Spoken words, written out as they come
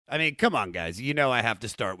I mean, come on, guys. You know I have to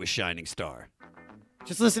start with Shining Star.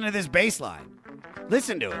 Just listen to this bass line.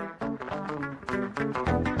 Listen to it.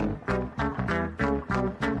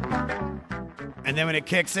 And then when it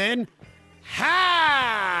kicks in,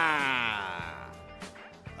 ha!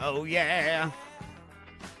 Oh, yeah.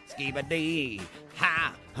 Ski-ba-dee,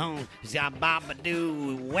 ha, hum,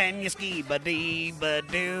 za-ba-ba-doo. When you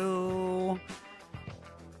ski-ba-dee-ba-doo.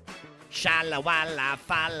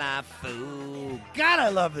 Shala-walla-falla-foo. God, I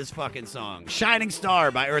love this fucking song. Shining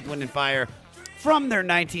Star by Earth, Wind & Fire from their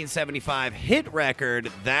 1975 hit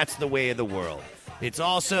record, That's the Way of the World. It's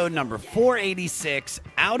also number 486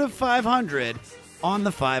 out of 500 on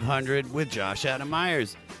the 500 with Josh Adam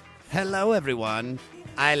Myers. Hello, everyone.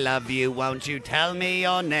 I love you. Won't you tell me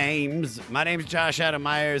your names? My name's Josh Adam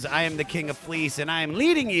Myers. I am the King of Fleece, and I am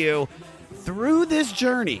leading you through this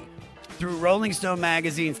journey through Rolling Stone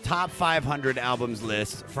Magazine's top 500 albums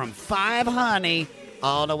list from 5 Honey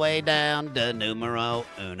all the way down to numero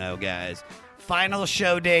uno, guys. Final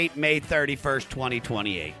show date, May 31st,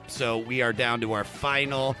 2028. So we are down to our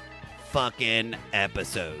final fucking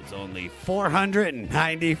episodes. Only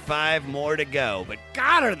 495 more to go, but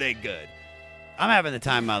God, are they good. I'm having the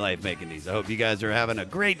time of my life making these. I hope you guys are having a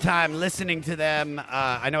great time listening to them.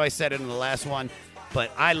 I know I said it in the last one,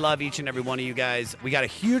 but I love each and every one of you guys. We got a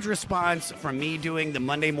huge response from me doing the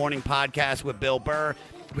Monday morning podcast with Bill Burr.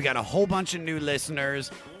 We got a whole bunch of new listeners,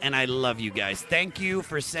 and I love you guys. Thank you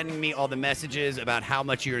for sending me all the messages about how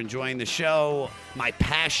much you're enjoying the show, my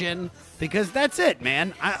passion, because that's it,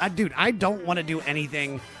 man. Dude, I don't want to do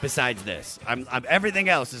anything besides this. Everything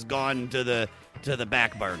else has gone to the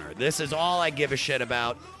back burner. This is all I give a shit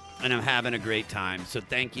about, and I'm having a great time. So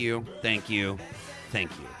thank you, thank you, thank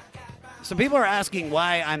you. So people are asking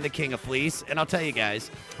why I'm the King of Fleece, and I'll tell you guys,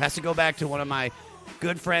 it has to go back to one of my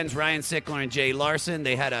good friends, Ryan Sickler and Jay Larson.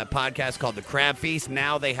 They had a podcast called The Crab Feast.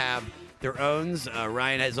 Now they have their owns.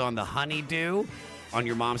 Ryan is on The Honeydew on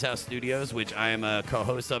Your Mom's House Studios, which I am a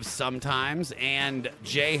co-host of sometimes, and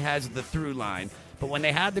Jay has The Through Line. But when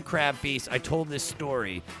they had The Crab Feast, I told this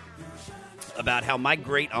story about how my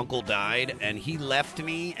great-uncle died, and he left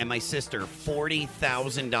me and my sister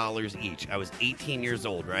 $40,000 each. I was 18 years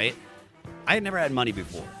old, right? I had never had money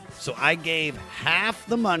before. So I gave half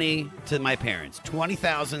the money to my parents,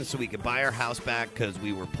 $20,000, so we could buy our house back because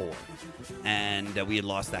we were poor and we had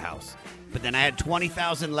lost the house. But then I had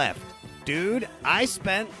 $20,000 left. Dude, I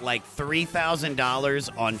spent like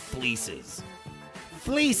 $3,000 on fleeces.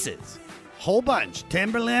 Fleeces. Whole bunch.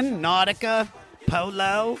 Timberland, Nautica,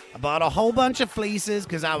 Polo. I bought a whole bunch of fleeces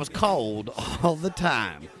because I was cold all the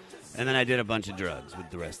time. And then I did a bunch of drugs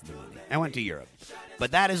with the rest of the money. I went to Europe.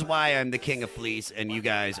 But that is why I'm the King of Fleece, and you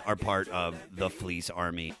guys are part of the Fleece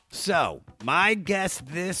Army. So, my guest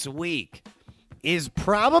this week is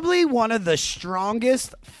probably one of the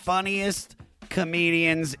strongest, funniest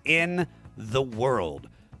comedians in the world.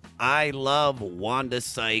 I love Wanda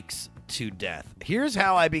Sykes to death. Here's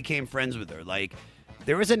how I became friends with her. Like,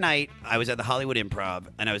 there was a night I was at the Hollywood Improv,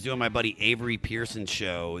 and I was doing my buddy Avery Pearson's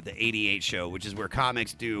show, the 88 show, which is where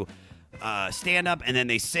comics do stand-up, and then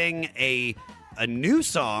they sing a new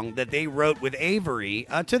song that they wrote with Avery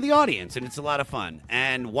to the audience, and it's a lot of fun.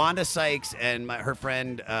 And Wanda Sykes and her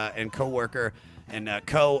friend and co-worker and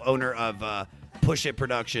co-owner of Push It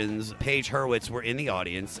Productions, Paige Hurwitz, were in the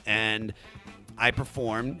audience, and I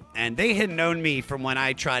performed, and they had known me from when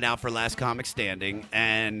I tried out for Last Comic Standing,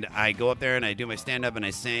 and I go up there and I do my stand-up and I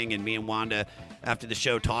sing, and me and Wanda, after the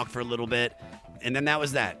show, talk for a little bit, and then that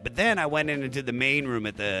was that. But then I went in into the main room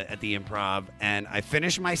at the Improv, and I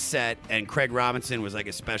finished my set, and Craig Robinson was like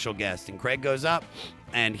a special guest, and Craig goes up,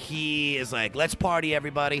 and he is like, let's party,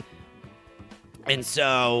 everybody. And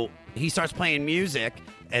so he starts playing music,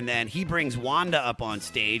 and then he brings Wanda up on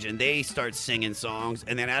stage, and they start singing songs,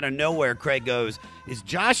 and then out of nowhere, Craig goes, is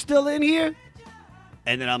Josh still in here?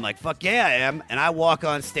 And then I'm like, fuck yeah, I am. And I walk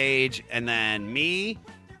on stage, and then me,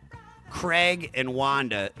 Craig, and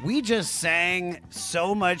Wanda, we just sang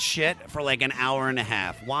so much shit for like an hour and a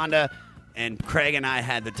half. Wanda and Craig and I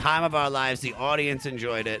had the time of our lives. The audience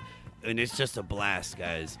enjoyed it, and it's just a blast,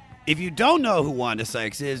 guys. If you don't know who Wanda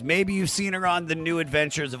Sykes is, maybe you've seen her on The New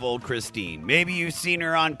Adventures of Old Christine. Maybe you've seen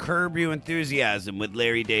her on Curb Your Enthusiasm with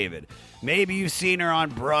Larry David. Maybe you've seen her on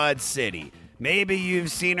Broad City. Maybe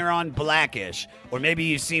you've seen her on Blackish. Or maybe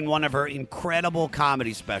you've seen one of her incredible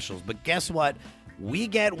comedy specials. But guess what? We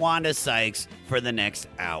get Wanda Sykes for the next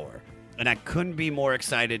hour. And I couldn't be more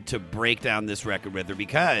excited to break down this record with her,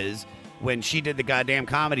 because when she did the goddamn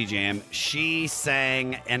Comedy Jam, she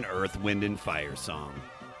sang an Earth, Wind & Fire song.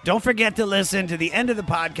 Don't forget to listen to the end of the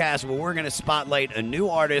podcast, where we're going to spotlight a new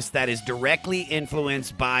artist that is directly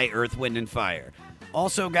influenced by Earth, Wind & Fire.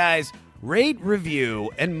 Also, guys, rate, review,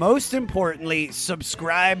 and most importantly,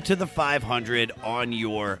 subscribe to the 500 on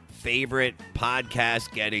your favorite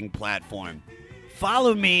podcast getting platform.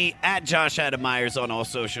 Follow me at Josh Adam Myers on all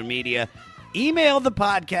social media. Email the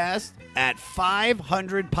podcast at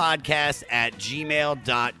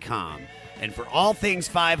 500podcast@gmail.com. And for all things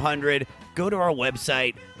 500, go to our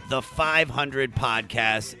website,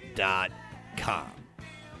 the500podcast.com.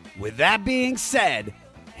 With that being said,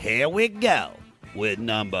 here we go with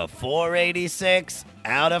number 486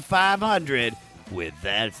 out of 500 with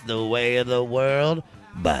That's the Way of the World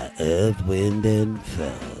by Earth, Wind, and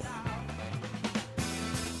Fire.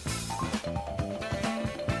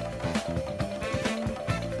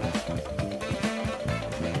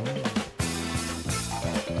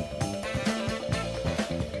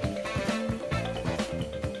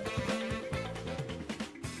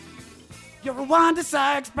 You're a Wanda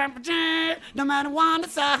Sykes, no matter Wanda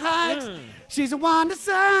Sykes. She's a Wanda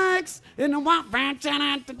Sykes in a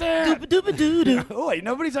Oh, wait,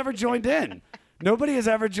 nobody's ever joined in. Nobody has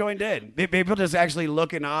ever joined in. People just actually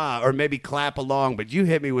look in awe or maybe clap along, but you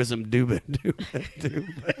hit me with some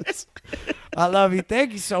doobas. I love you.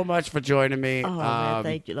 Thank you so much for joining me. Oh, man,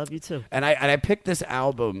 thank you. Love you too. And I picked this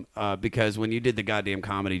album because when you did the goddamn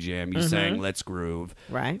comedy jam, you sang Let's Groove.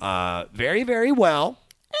 Right. Very, very well.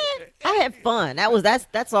 I had fun.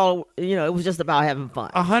 That's all. It was just about having fun.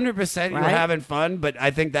 100%, you were Right? having fun, but I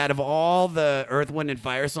think that of all the Earth, Wind, and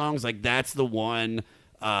Fire songs, like that's the one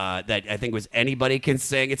that I think was anybody can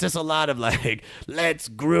sing. It's just a lot of like, let's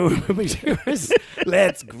groove,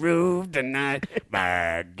 let's groove tonight.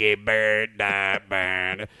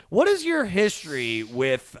 What is your history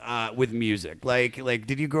with music? Like,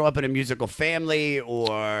 did you grow up in a musical family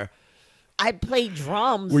or? I played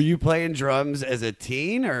drums. Were you playing drums as a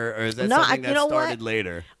teen, or is that something that started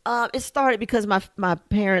later? It started because my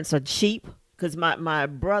parents are cheap. Because my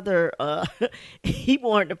brother, he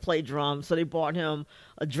wanted to play drums, so they bought him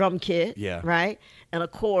a drum kit. Yeah. Right. And of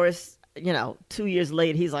course, 2 years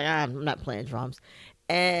later, he's like, I'm not playing drums.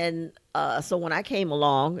 And so when I came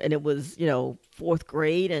along, and it was fourth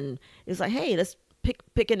grade, and it's like, hey, let's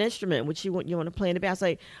pick an instrument. What you want to play in the band? I was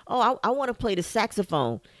like, oh, I want to play the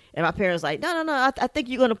saxophone. And my parents like, no, I think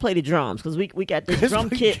you're going to play the drums because we got this drum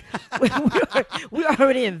kit. we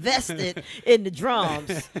already invested in the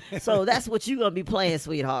drums. So that's what you're going to be playing,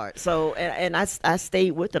 sweetheart. So, and I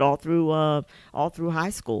stayed with it all through high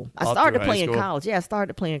school. I started to play in college. Yeah, I started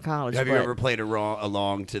to play in college. Have you ever played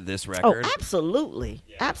along to this record? Oh, absolutely.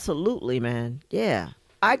 Yeah. Absolutely, man. Yeah.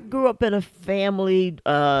 I grew up in a family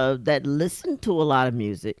that listened to a lot of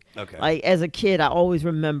music. Okay. Like as a kid, I always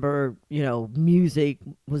remember, music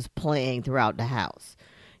was playing throughout the house.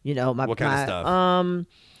 What kind of stuff?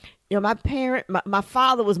 My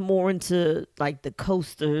father was more into like the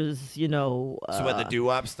coasters, so what, the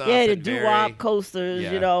doo-wop stuff? Yeah, the doo-wop coasters,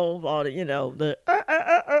 all the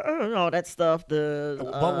all that stuff.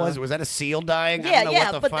 What was it? Was that a seal dying? Yeah, I don't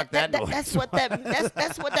know what the fuck that noise that's what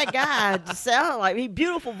that's what that guy sounded like. He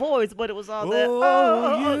beautiful voice, but it was all that.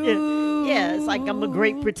 Yeah, it's like I'm a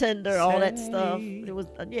great pretender, all that stuff. It was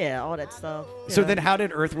all that stuff. So then, how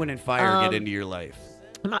did Earth, Wind, and Fire get into your life?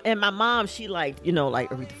 And my mom, she liked,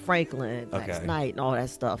 like Aretha Franklin, Gladys Knight, and all that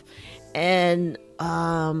stuff. And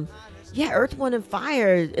Earth, Wind, and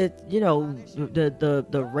Fire.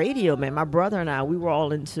 The radio, man. My brother and I, we were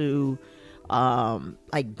all into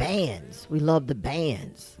like bands. We loved the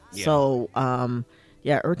bands. Yeah. So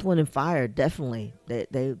Earth, Wind, and Fire, definitely.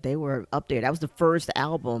 They were up there. That was the first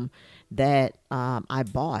album that I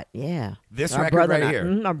bought. Yeah, this record right here.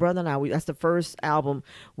 My brother and I. That's the first album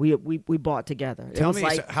we bought together. Tell me,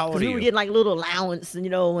 like, how old are you? We were getting like little allowance, and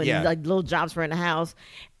like little jobs for in the house.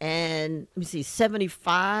 And let me see,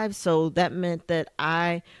 75. So that meant that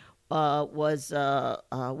I was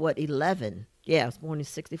 11. Yeah, I was born in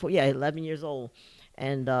 64. Yeah, 11 years old.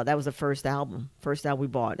 And that was the first album we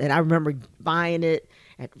bought. And I remember buying it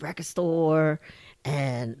at the record store,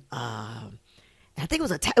 and I think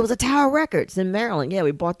it was a Tower Records in Maryland. Yeah,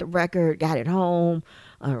 we bought the record, got it home,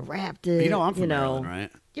 wrapped it. I'm from Maryland, right?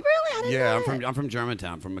 You really? I didn't know I'm from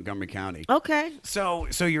Germantown, from Montgomery County. Okay. So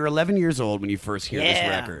you're 11 years old when you first hear this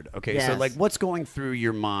record. Okay, yes. So like, what's going through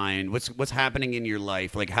your mind? What's happening in your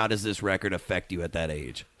life? Like, how does this record affect you at that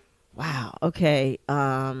age? Wow. Okay.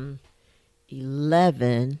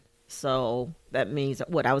 11. So that means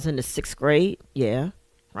what? I was in the 6th grade. Yeah.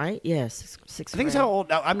 Right? Yes. Yeah, 6th grade. I think it's how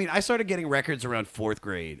old. I mean, I started getting records around 4th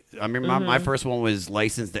grade. I mean, my first one was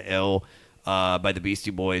License to Ill by the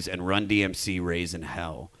Beastie Boys and Run DMC Raising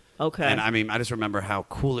Hell. Okay. And I mean, I just remember how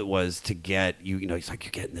cool it was to get it's like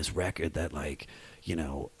you're getting this record that like,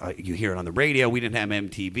 you hear it on the radio. We didn't have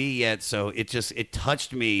MTV yet, so it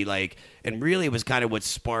touched me, like, and really was kind of what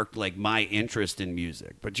sparked like my interest in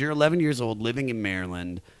music. But you're 11 years old, living in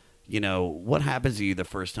Maryland. What happens to you the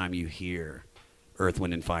first time you hear Earth,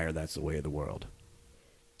 Wind, and Fire? That's the Way of the World.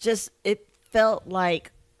 Just it felt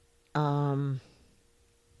like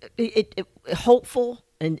it hopeful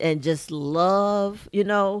and just love,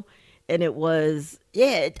 and it was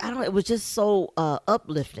it was just so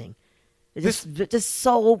uplifting. It's just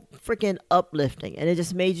so freaking uplifting, and it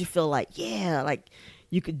just made you feel like like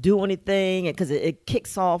you could do anything, because it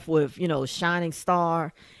kicks off with Shining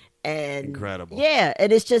Star, and incredible,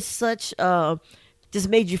 and it's just such just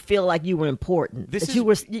made you feel like you were important. This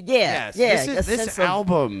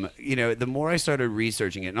album, the more I started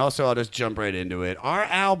researching it, and also I'll just jump right into it. Our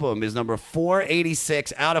album is number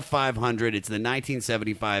 486 out of 500. It's the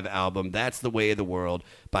 1975 album, That's the Way of the World,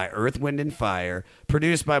 by Earth, Wind, and Fire,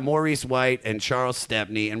 produced by Maurice White and Charles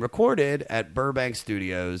Stepney, and recorded at Burbank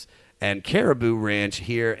Studios and Caribou Ranch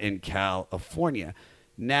here in California.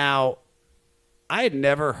 Now, I had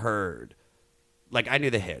never heard... Like, I knew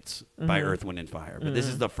the hits by Earth, Wind, and Fire, but this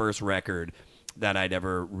is the first record that I'd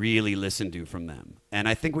ever really listened to from them. And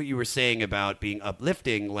I think what you were saying about being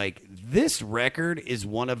uplifting, like, this record is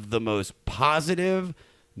one of the most positive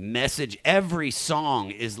message. Every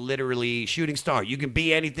song is literally Shooting Star. You can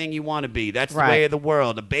be anything you want to be. That's the way of the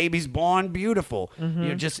world. A baby's born beautiful.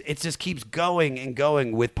 It just keeps going and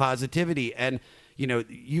going with positivity. And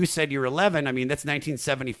you said you're 11. I mean, that's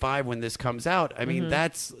 1975 when this comes out. I mean,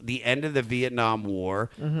 that's the end of the Vietnam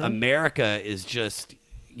War. America is just,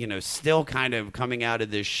 still kind of coming out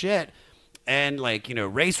of this shit. And, like,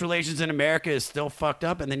 race relations in America is still fucked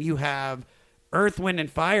up. And then you have Earth, Wind,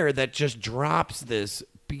 and Fire that just drops this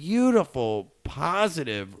beautiful,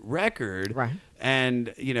 positive record. Right.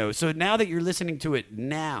 And, so now that you're listening to it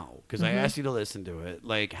now, because I asked you to listen to it,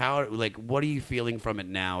 like, what are you feeling from it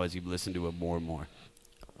now as you listen to it more and more?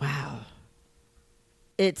 Wow.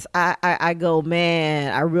 I go,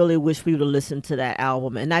 man, I really wish we would have listened to that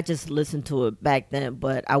album, and not just listened to it back then,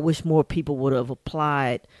 but I wish more people would have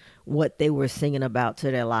applied what they were singing about to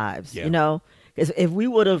their lives, because if we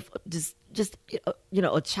would have just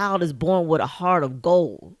a child is born with a heart of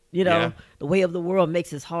gold, the way of the world makes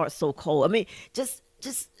his heart so cold. I mean, just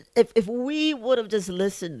if we would have just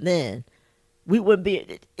listened then, we wouldn't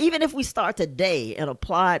be, even if we start today and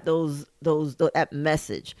applied that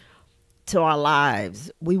message to our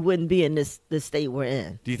lives, we wouldn't be in this state we're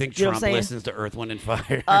in. Do you think Trump listens to Earth, Wind, and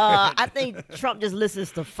Fire? I think Trump just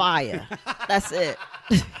listens to fire. That's it.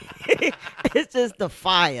 It's just the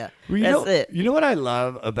fire. That's it. You know what I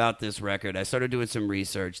love about this record? I started doing some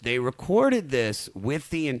research. They recorded this with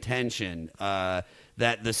the intention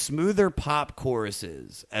that the smoother pop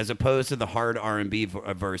choruses, as opposed to the hard R&B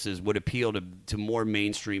verses, would appeal to more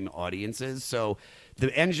mainstream audiences. So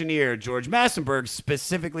the engineer, George Massenburg,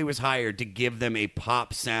 specifically was hired to give them a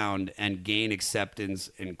pop sound and gain acceptance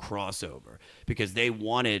and crossover, because they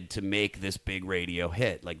wanted to make this big radio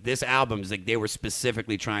hit. Like, this album's like they were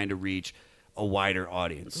specifically trying to reach a wider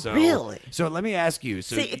audience. So, really? So let me ask you.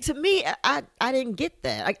 So, see, to me, I didn't get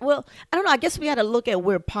that. I don't know. I guess we had to look at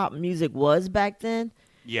where pop music was back then.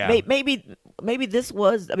 Yeah. Maybe this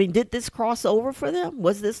was. I mean, did this cross over for them?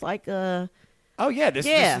 Was this like a? Oh yeah,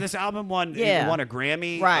 this album won a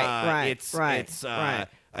Grammy. Right.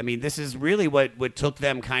 I mean, this is really what took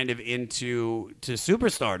them kind of into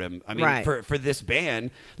superstardom. I mean, for this band.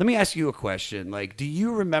 Let me ask you a question. Like, do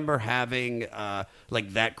you remember having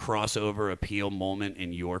like that crossover appeal moment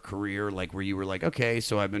in your career, like where you were like, okay,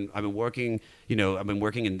 so I've been working, I've been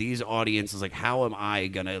working in these audiences. Like, how am I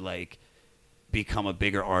gonna like become a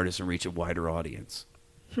bigger artist and reach a wider audience?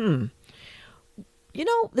 I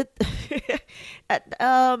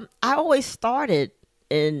always started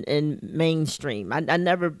in mainstream. I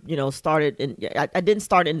never, started in. I didn't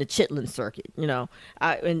start in the Chitlin circuit. In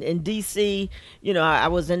DC, I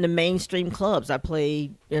was in the mainstream clubs. I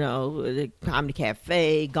played, the Comedy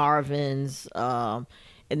Cafe, Garvin's, and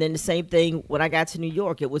then the same thing when I got to New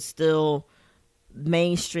York. It was still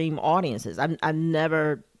mainstream audiences. I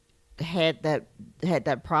never had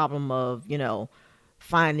that problem of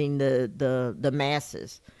finding the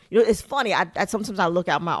masses. It's funny. I sometimes I look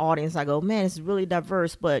out my audience. I go, man, it's really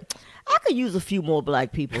diverse, but I could use a few more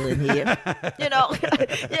black people in here.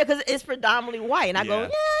 Because it's predominantly white. And I go,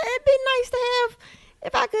 it'd be nice to have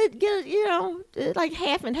if I could get like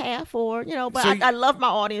half and half, or But so I love my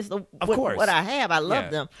audience. What I have, I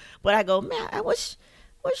love them. But I go, man, I wish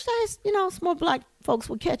some more black folks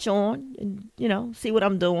would catch on and see what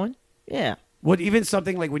I'm doing. Yeah. What even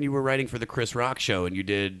something like when you were writing for the Chris Rock show and you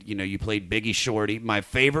did, you played Biggie Shorty, my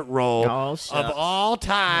favorite role of all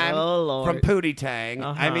time from Pootie Tang.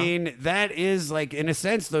 I mean, that is like in a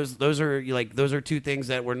sense those are two things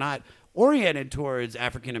that were not oriented towards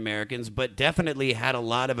African Americans, but definitely had a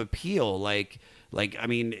lot of appeal. Like I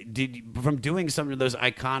mean, from doing some of those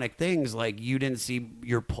iconic things, like you didn't see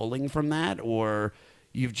you're pulling from that, or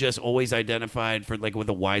you've just always identified for like with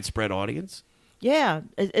a widespread audience? Yeah,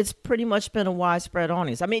 it's pretty much been a widespread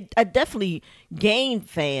audience. I mean, I definitely gained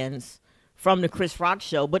fans from the Chris Rock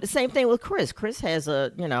show, but the same thing with Chris. Chris has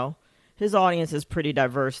his audience is pretty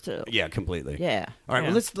diverse too. Yeah, completely. Yeah. All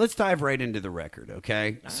right, well, let's dive right into the record,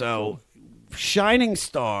 okay? So, Shining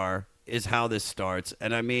Star is how this starts,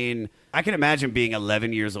 and I mean, I can imagine being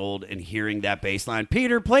 11 years old and hearing that bass line.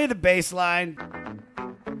 Peter, play the bass line.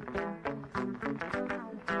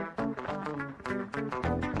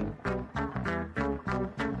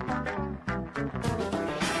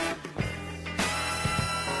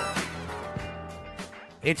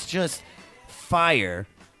 It's just fire,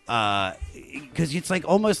 because it's like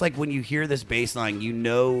almost like when you hear this bass line, you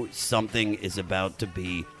know something is about to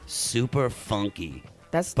be super funky.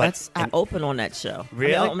 I open on that show.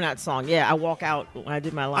 Really? I open that song. Yeah, I walk out when I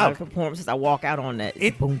do my live performances. I walk out on that.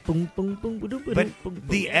 Boom, boom, boom, boom, boom, boom, but boom,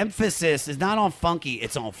 the emphasis is not on funky;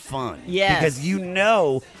 it's on fun. Yes. Because you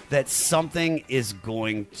know that something is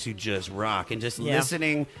going to just rock, and just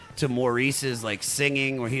listening to Maurice's like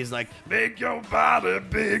singing, where he's like, "Make your body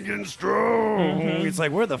big and strong." It's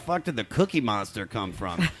like, where the fuck did the Cookie Monster come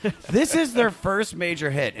from? This is their first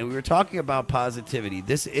major hit, and we were talking about positivity.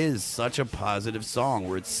 This is such a positive song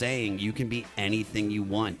where it's saying you can be anything you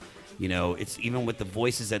want. It's even with the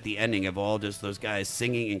voices at the ending of all just those guys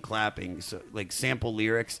singing and clapping, so like sample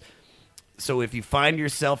lyrics. So if you find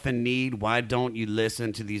yourself in need, why don't you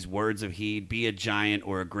listen to these words of heed? Be a giant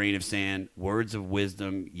or a grain of sand. Words of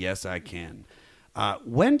wisdom. Yes, I can.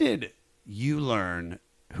 When did you learn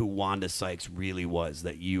who Wanda Sykes really was,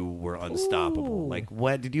 that you were unstoppable? Ooh. Like,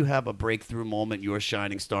 what did you have a breakthrough moment, your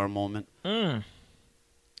shining star moment? I've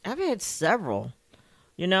had several.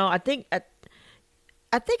 I think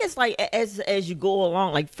it's like as you go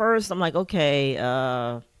along. Like first, I'm like,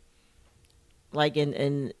 okay, like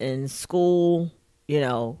in school,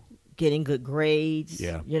 getting good grades.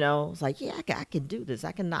 Yeah. It's like, yeah, I can do this.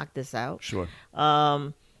 I can knock this out. Sure.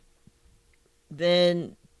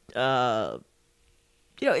 Then, to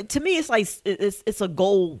me, it's like it's a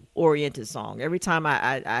goal oriented song. Every time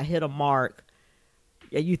I hit a mark,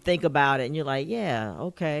 you think about it and you're like, yeah,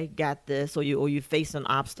 okay, got this, or you face an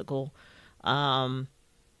obstacle. I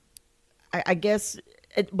guess,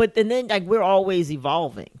 but then like we're always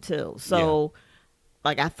evolving too. So,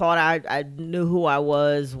 like I thought I knew who I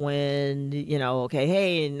was when okay,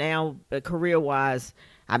 hey, now career wise,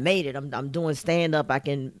 I made it. I'm doing stand up. I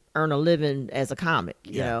can earn a living as a comic.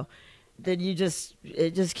 You know, then it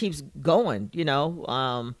just keeps going.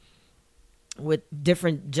 With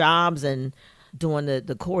different jobs and doing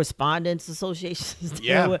the correspondence associations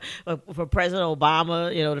for President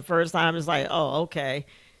Obama. The first time it's like, oh, okay,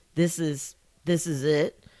 this is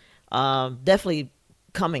it. Definitely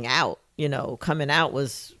coming out. Coming out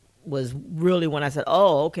was really when I said,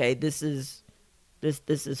 oh, okay, this is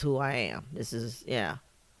who I am. This is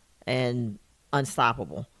and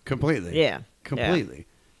unstoppable. Completely. Yeah. Completely. Yeah.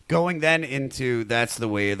 Going then into That's the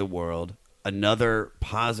Way of the World, another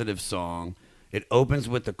positive song. It opens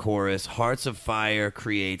with the chorus, hearts of fire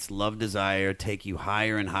creates love desire, take you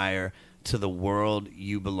higher and higher to the world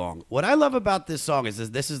you belong. What I love about this song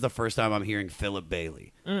is this is the first time I'm hearing Philip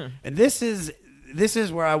Bailey. And this is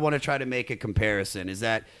where I want to try to make a comparison, is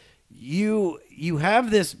that you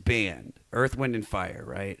have this band, Earth, Wind, and Fire,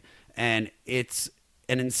 right? And it's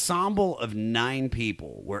an ensemble of 9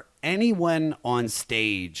 people where anyone on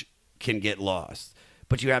stage can get lost.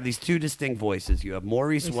 But you have these 2 distinct voices. You have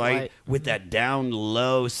Maurice White with that down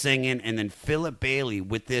low singing, and then Philip Bailey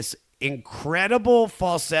with this incredible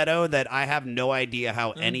falsetto that I have no idea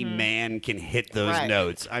how any man can hit those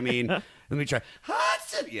notes. I mean, let me try.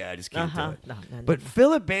 Yeah, I just can't do it. No. But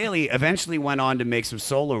Philip Bailey eventually went on to make some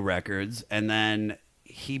solo records, and then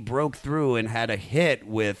he broke through and had a hit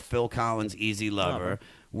with Phil Collins' Easy Lover,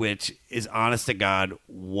 which is, honest to God,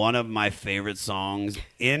 one of my favorite songs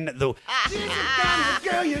in the...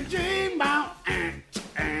 Girl, you dream about,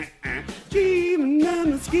 dreaming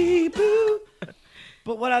on the ski boo.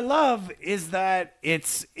 But what I love is that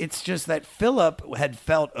it's just that Philip had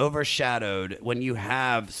felt overshadowed when you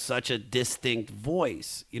have such a distinct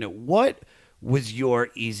voice. What was your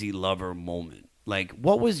Easy Lover moment? Like,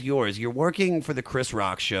 what was yours? You're working for the Chris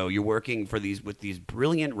Rock show. You're working with these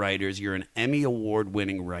brilliant writers. You're an Emmy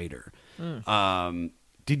Award-winning writer.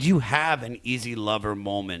 Did you have an easy lover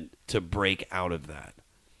moment to break out of that?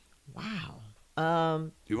 Wow.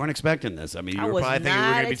 You weren't expecting this. I mean, you I were was probably thinking we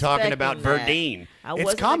were going to be talking about expecting that. Verdine.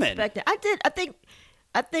 It's coming. Expecting.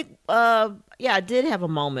 I think. Yeah, I did have a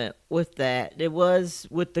moment with that. It was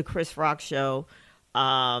with the Chris Rock show.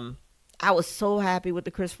 I was so happy with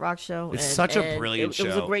the Chris Rock show. It's such a brilliant show. It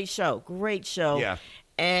was a great show. Great show. Yeah.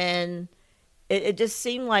 And it just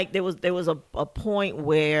seemed like there was a point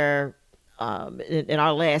where in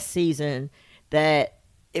our last season that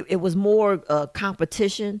it was more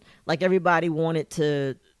competition. Like everybody wanted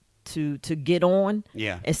to get on.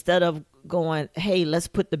 Yeah. Instead of going, hey, let's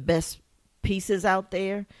put the best pieces out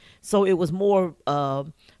there. So it was more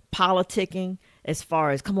politicking as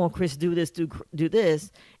far as, come on, Chris, do this, do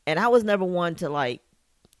this. And I was never one to like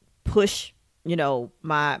push, my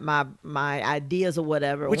ideas or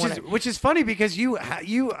whatever. Which is funny because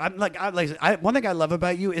one thing I love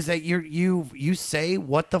about you is that you say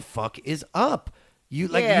what the fuck is up.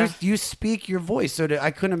 You speak your voice. So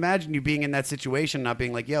I couldn't imagine you being in that situation, not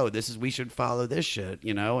being like, yo, we should follow this shit,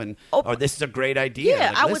 or this is a great idea.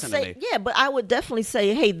 Yeah, like, I would say, but I would definitely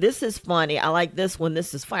say, hey, this is funny. I like this one.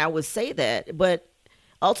 This is funny. I would say that, but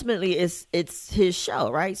ultimately it's his show,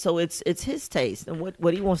 right? So it's his taste and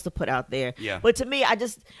what he wants to put out there. Yeah. But to me, I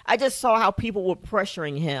just saw how people were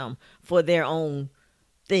pressuring him for their own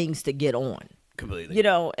things to get on. Completely.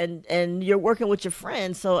 And you're working with your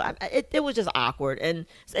friends, so it was just awkward, and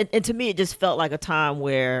to me it just felt like a time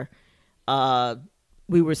where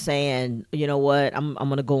we were saying, you know what, I'm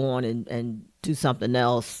gonna go on and do something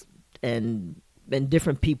else, and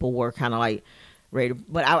different people were kind of like ready to,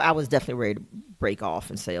 but I was definitely ready to break off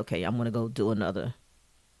and say, okay, I'm gonna go try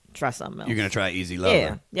something else. You're gonna try Easy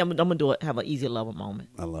Lover. Yeah, I'm gonna have an Easy Lover moment.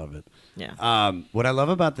 I love it. Yeah. What I love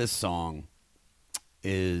about this song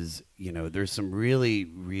is, there's some really,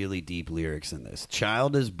 really deep lyrics in this.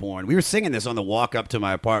 Child is born. We were singing this on the walk up to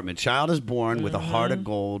my apartment. Child is born with a heart of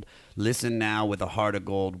gold. Listen now with a heart of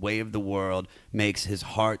gold. Way of the world makes his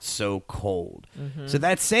heart so cold. So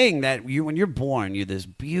that's saying that when you're born, you're this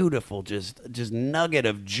beautiful, just nugget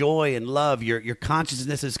of joy and love. Your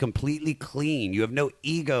consciousness is completely clean. You have no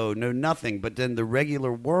ego, no nothing. But then the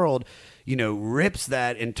regular world, rips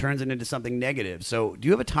that and turns it into something negative. So do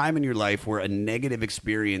you have a time in your life where a negative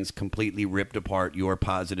experience completely ripped apart your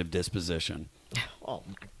positive disposition? Oh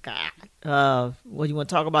my God! What do you want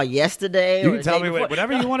to talk about? Yesterday? You can tell me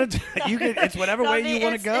whatever you want to. It's whatever way you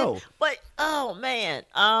want to go. But oh man,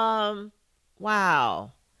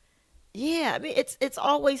 wow, yeah. I mean, it's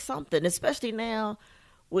always something, especially now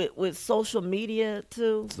with social media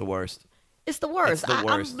too. It's the worst. It's the worst.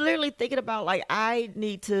 I'm literally thinking about, like, I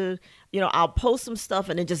need to, I'll post some stuff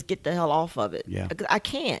and then just get the hell off of it. Yeah. I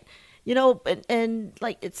can't, and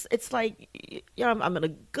like, it's like, I'm in a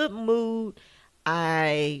good mood.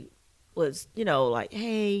 I was, like,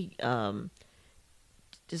 hey, it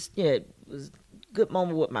was a good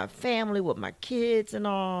moment with my family, with my kids and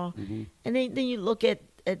all. Mm-hmm. And then you look at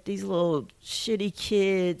these little shitty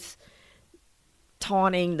kids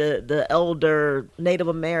taunting the elder Native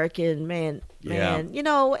American man, and you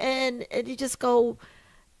just go,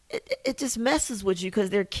 it just messes with you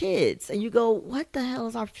because they're kids, and you go, what the hell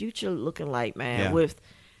is our future looking like, man? Yeah.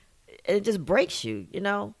 It just breaks you,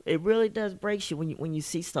 it really does break you when you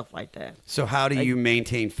see stuff like that. So how do you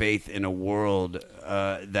maintain faith in a world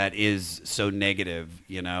that is so negative?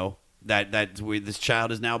 That where this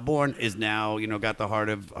child is now born is now got the heart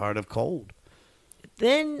of cold.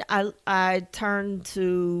 Then I turn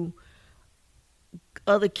to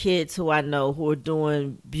other kids who I know who are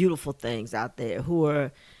doing beautiful things out there, who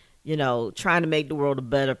are, trying to make the world a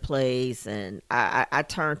better place, and I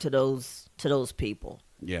turn to those people.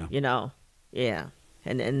 Yeah. Yeah.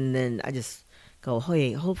 And then I just go,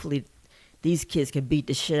 hey, hopefully these kids can beat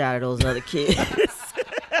the shit out of those other kids.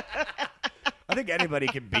 I think anybody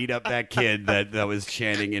can beat up that kid that was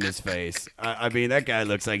chanting in his face. I mean, that guy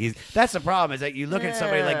looks like that's the problem, is that you look at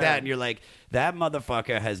somebody like that and you're like, that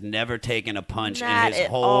motherfucker has never taken a punch in his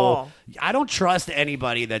whole... all. I don't trust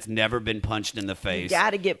anybody that's never been punched in the face. You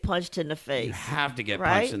got to get punched in the face. You have to get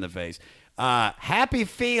punched in the face. Happy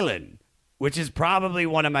Feeling, which is probably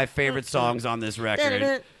one of my favorite songs on this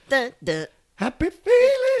record. Happy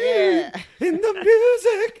feeling in the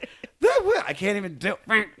music. I can't even do.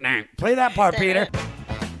 Play that part, Peter.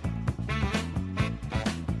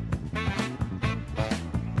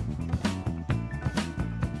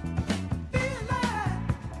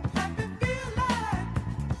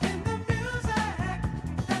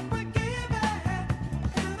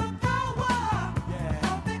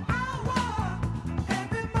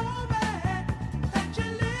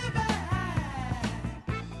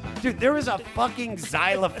 Dude, there was a fucking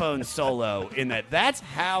xylophone solo in that. That's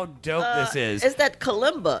how dope this is. It's that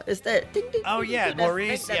kalimba. It's that. Ding, ding, Oh ding, yeah, ding, that-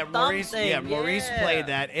 Maurice. that Yeah, thumb Maurice. thing. Yeah, Maurice played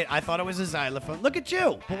that. I thought it was a xylophone. Look at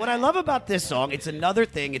you. But what I love about this song, it's another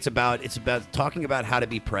thing. It's about talking about how to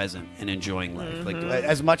be present and enjoying life, like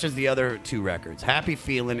as much as the other two records. Happy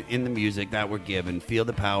feeling in the music that we're given. Feel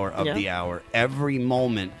the power of the hour. Every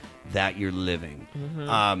moment that you're living.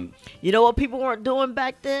 You know what people weren't doing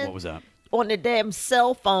back then? What was that? On their damn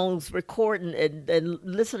cell phones, recording and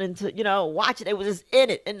listening to, watching. They was just in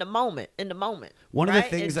it, in the moment. One of right?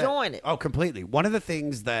 the things enjoying it. Oh, completely. One of the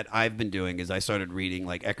things that I've been doing is I started reading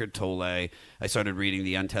like Eckhart Tolle. I started reading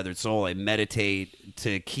The Untethered Soul. I meditate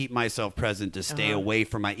to keep myself present, to stay away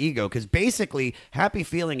from my ego. Because basically, happy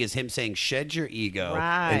feeling is him saying, shed your ego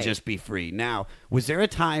and just be free. Now, was there a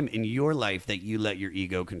time in your life that you let your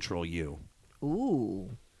ego control you?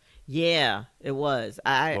 Ooh. Yeah, it was.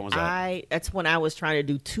 What was that? That's when I was trying to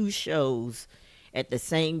do 2 shows at the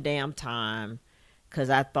same damn time, because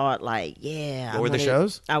I thought like, What were the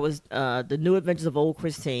shows? I was The New Adventures of Old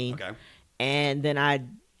Christine. Okay. And then I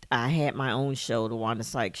had my own show, the Wanda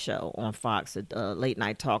Sykes show on Fox, a late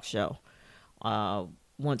night talk show,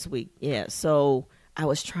 once a week. Yeah. So I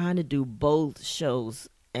was trying to do both shows,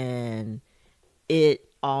 and it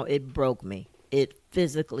broke me. It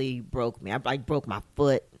physically broke me. I like broke my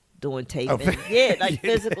foot doing taping.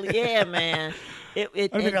 Physically, man. I'm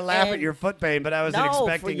going to laugh at your foot pain, but I wasn't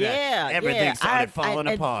expecting that. Everything started falling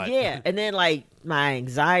apart. And then like my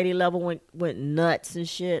anxiety level went nuts and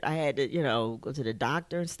shit. I had to, go to the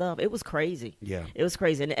doctor and stuff. It was crazy. Yeah, it was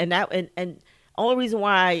crazy. And only reason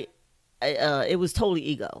why it was totally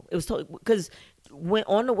ego. It was totally because when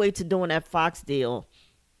on the way to doing that Fox deal,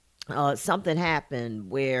 something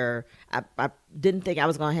happened where I didn't think I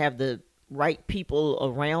was going to have the right people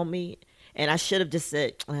around me, and I should have just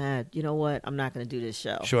said, you know what, I'm not going to do this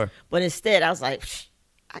show. Sure. But instead, I was like,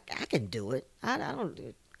 I can do it. I don't do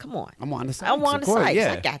it. Come on. I'm Wanda Sykes. I'm Wanda Sykes.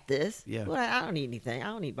 Yeah. I got this. Yeah. Well, I don't need anything. I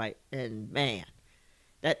don't need my. And man,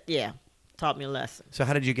 that taught me a lesson. So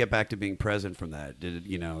how did you get back to being present from that? Did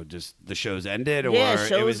it, just the shows ended, or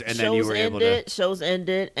shows, it was, and then you were able to? Shows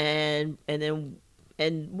ended, and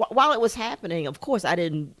while it was happening, of course, I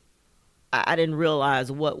didn't realize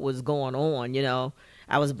what was going on.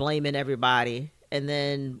 I was blaming everybody, and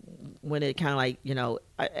then when it kind of like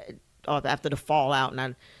after the fallout, and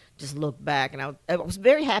I just looked back, and I was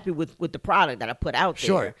very happy with the product that I put out there.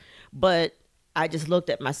 Sure. But I just looked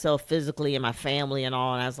at myself physically and my family and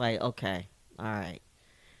all, and I was like, okay, all right,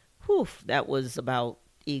 whew, that was about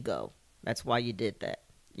ego. That's why you did that.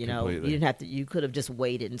 Completely. You didn't have to. You could have just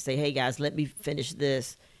waited and say, hey guys, let me finish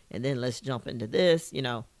this, and then let's jump into this.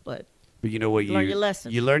 But you know what? Learn your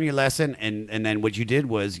lesson. You learn your lesson, and then what you did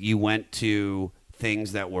was you went to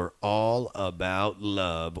things that were all about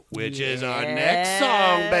love, which is our next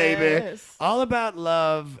song, baby. All About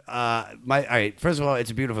Love. All right, first of all,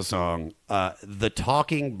 it's a beautiful song. The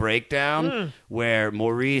talking breakdown where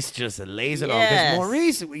Maurice just lays it on. Because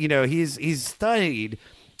Maurice, he's studied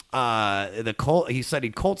he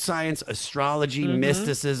studied cult science, astrology,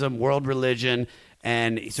 mysticism, world religion.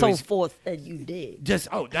 And so forth that you did. That's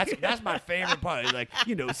my favorite part. It's like,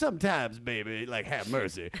 sometimes, baby, like, have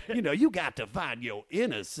mercy. You got to find your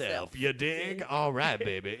inner self. You dig? All right,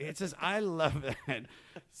 baby. It's just, I love that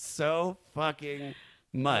so fucking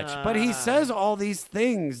much. But he says all these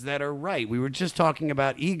things that are right. We were just talking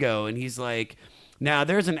about ego, and he's like, now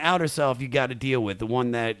there's an outer self you got to deal with, the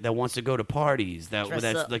one that wants to go to parties, that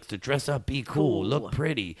likes to dress up, be cool, look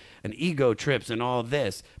pretty, and ego trips and all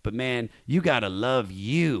this. But man, you got to love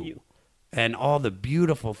you and all the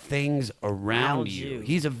beautiful things around you.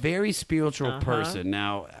 He's a very spiritual person.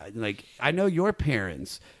 Now, like, I know your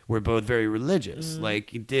parents were both very religious.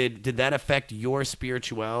 Like, did that affect your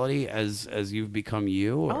spirituality as you've become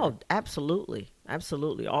you? Or? Oh, absolutely.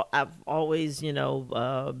 Absolutely. I've always, been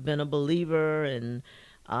a believer, and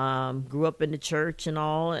grew up in the church and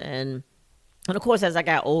all. And of course, as I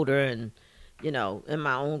got older and, in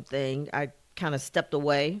my own thing, I kind of stepped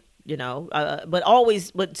away,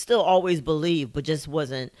 but still always believed, but just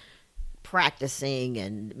wasn't practicing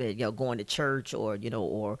and, going to church or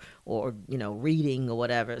reading or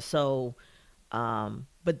whatever. So,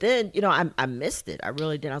 but then, I missed it. I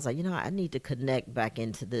really did. I was like, I need to connect back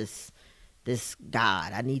into this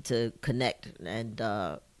God. I need to connect, and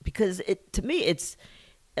because to me it's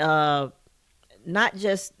not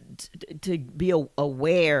just to be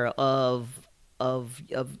aware of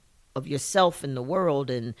yourself in the world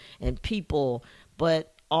and people,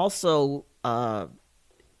 but also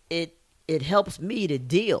it helps me to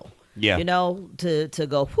deal. To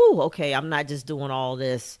go, whew, okay, I'm not just doing all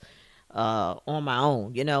this on my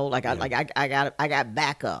own. You know, like Yeah. I got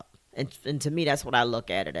backup. And to me, that's what I look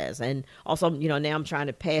at it as. And also, you know, now I'm trying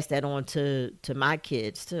to pass that on to my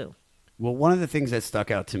kids too. Well, one of the things that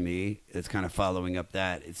stuck out to me is kind of following up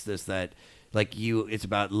that it's just that like it's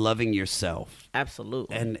about loving yourself.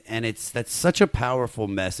 Absolutely. And that's such a powerful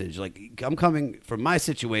message. Like I'm coming from my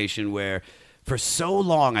situation where for so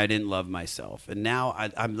long I didn't love myself, and now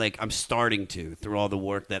I'm starting to through all the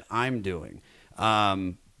work that I'm doing.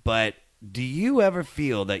 But do you ever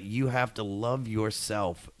feel that you have to love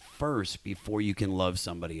yourself first before you can love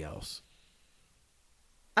somebody else?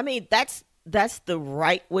 I mean, that's the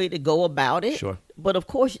right way to go about it. Sure. But of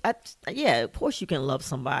course, of course you can love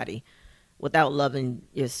somebody without loving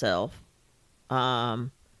yourself. But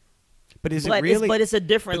is it really? But it's a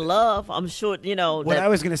different love. I'm sure, you know. What I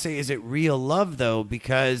was going to say, is it real love, though?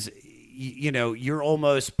 Because, you know, you're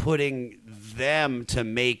almost putting them to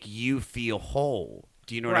make you feel whole.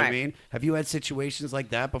 Do you know what I mean? Have you had situations like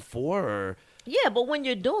that before? Or yeah, but when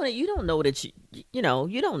you're doing it, you don't know that you know,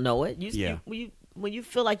 you don't know it. When you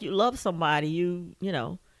feel like you love somebody, you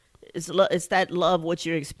know, it's that love what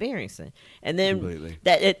you're experiencing, and then completely.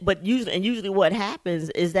 But usually what happens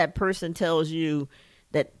is that person tells you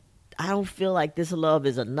that I don't feel like this love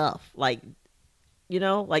is enough. Like, you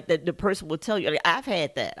know, like that the person will tell you. Like, I've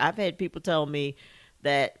had that. I've had people tell me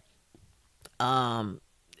that,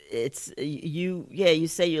 it's you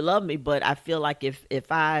say you love me, but I feel like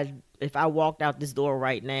if I walked out this door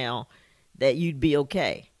right now, that you'd be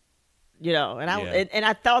okay. You know, and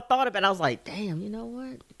I thought about it. I was like, damn, you know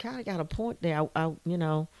what? Kind of got a point there. I you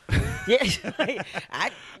know, yeah,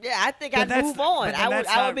 I think I'd move on.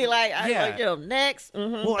 I would be like, you know, next.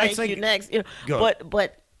 Mm-hmm, well, thank you, next. You know, but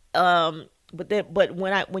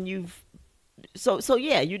when you've so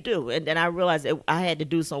yeah, you do, and then I realized I had to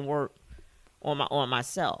do some work on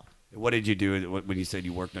myself. What did you do when you said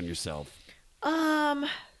you worked on yourself?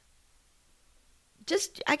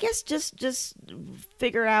 I guess just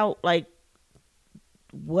figure out like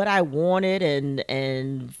what I wanted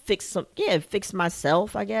and fix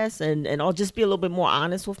myself, I guess, and I'll just be a little bit more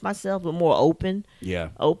honest with myself, a little more open. Yeah.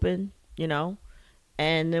 Open, you know.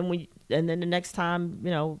 And then the next time,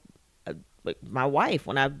 you know, my wife,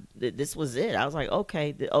 this was it. I was like,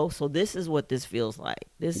 okay, so this is what this feels like.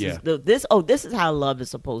 This is how love is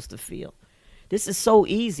supposed to feel. This is so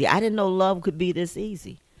easy. I didn't know love could be this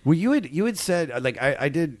easy. Well, you had said, like,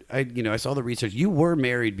 I saw the research. You were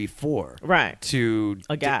married before, right? To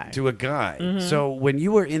a guy. Mm-hmm. So when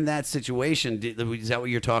you were in that situation, is that what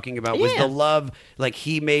you're talking about? Yeah. Was the love like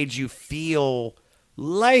he made you feel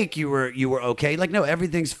like you were okay? Like, no,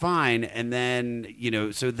 everything's fine, and then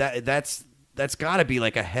so that's got to be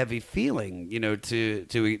like a heavy feeling,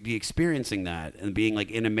 to be experiencing that and being like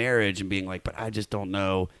in a marriage and being like, but I just don't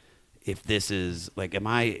know if this is like, am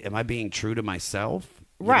I being true to myself?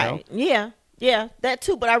 Right. Know? Yeah, that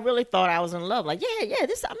too. But I really thought I was in love. Like,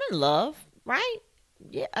 I'm in love, right?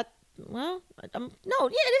 Yeah.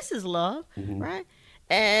 This is love, mm-hmm. right?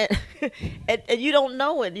 And, and you don't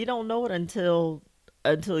know it. You don't know it until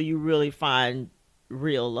you really find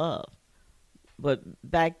real love. But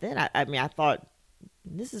back then, I thought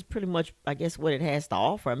this is pretty much, I guess, what it has to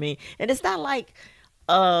offer. I mean, and it's not like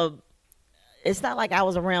I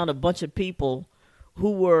was around a bunch of people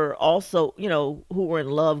who were also, who were in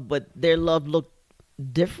love, but their love looked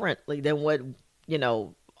differently than what,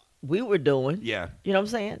 we were doing. Yeah. You know what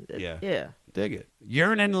I'm saying? Yeah. Yeah. Dig it.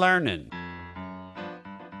 Yearning, learning.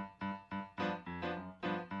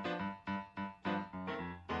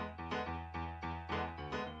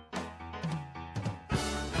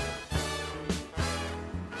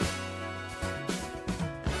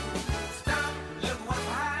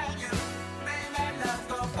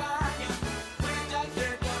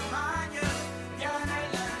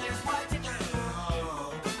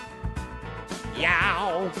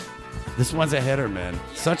 This one's a hitter, man.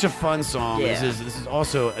 Such a fun song. Yeah. This is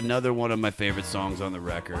also another one of my favorite songs on the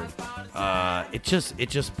record. It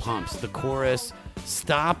just pumps. The chorus,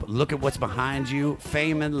 stop, look at what's behind you.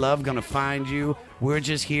 Fame and love gonna find you. We're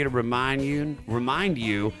just here to remind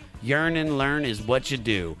you, yearn and learn is what you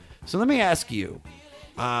do. So let me ask you,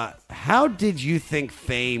 how did you think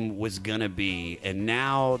fame was gonna be? And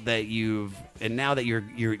now that you're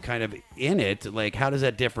kind of in it, like how does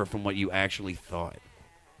that differ from what you actually thought?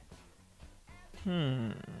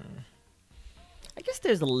 I guess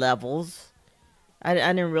there's levels. I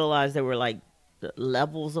didn't realize there were like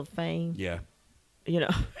levels of fame. Yeah.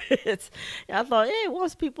 I thought,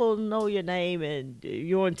 once people know your name and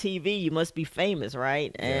you're on TV, you must be famous,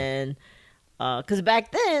 right? Yeah. And because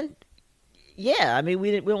back then, Yeah, I mean,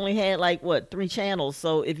 we only had like what 3 channels.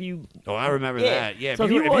 So if you Oh, I remember that. Yeah, so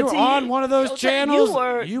if you were on one of those channels,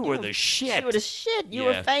 you were the shit. You were the shit. You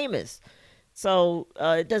were famous. So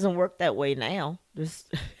it doesn't work that way now.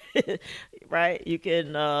 Just right, you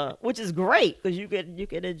can, which is great because you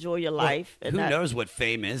can enjoy your life. And who knows what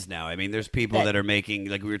fame is now? I mean, there's people that are making,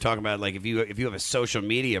 like we were talking about, like if you have a social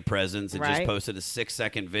media presence and just posted a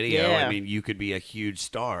 6-second video, I mean, you could be a huge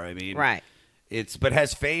star. I mean, but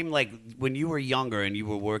has fame, like when you were younger and you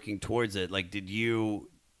were working towards it, like did your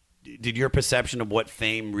perception of what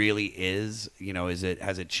fame really is,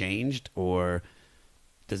 has it changed, or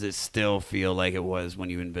does it still feel like it was when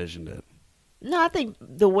you envisioned it? No, I think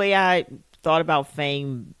the way I thought about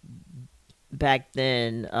fame back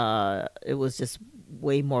then, it was just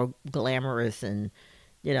way more glamorous and,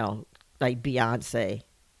 like Beyonce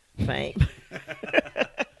fame.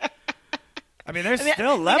 I mean, there's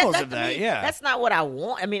still levels of that, yeah. That's not what I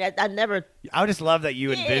want. I mean, I never... I would just love that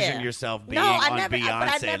you envision yourself being on Beyonce level.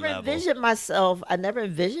 I never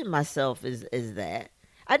envisioned myself as that.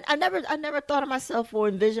 I never thought of myself or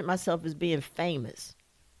envisioned myself as being famous.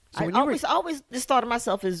 So I always just thought of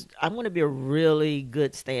myself as I'm going to be a really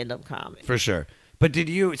good stand-up comic. For sure. But did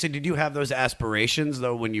you have those aspirations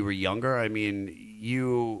though when you were younger? I mean,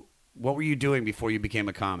 what were you doing before you became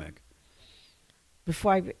a comic?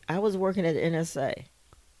 Before I was working at the NSA.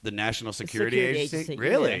 The National Security Agency?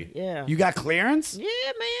 Really? Yeah. You got clearance? Yeah,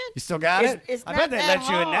 man. You still got it? I bet they let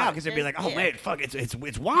you in now because they'd be like, oh, man, fuck,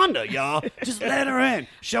 it's Wanda, y'all. Just let her in.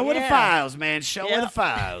 Show her the files, man. Show her the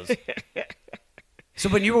files. So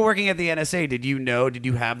when you were working at the NSA, did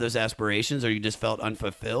you have those aspirations, or you just felt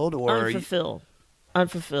unfulfilled?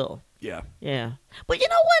 Unfulfilled. Yeah. Yeah. But you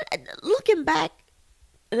know what? Looking back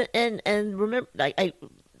and remember, like,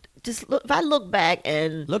 if I look back,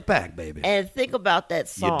 baby, and think about that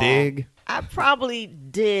song, you dig? I probably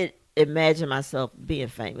did imagine myself being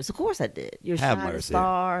famous. Of course I did. You're a shining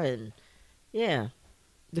star, and fame.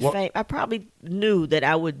 I probably knew that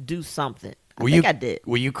I would do something. I did.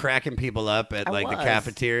 Were you cracking people up at the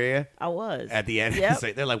cafeteria? I was. At the end,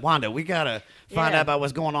 they're like, Wanda, we gotta find out about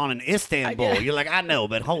what's going on in Istanbul. You're like, I know,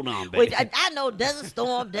 but hold on, baby. Wait, I know Desert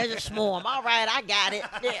Storm, Desert Schmorm. All right, I got it.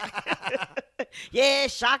 Yeah, yeah,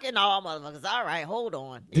 shocking all motherfuckers. All right, hold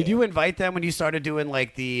on. Did you invite them when you started doing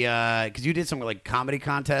like the? Because you did some like comedy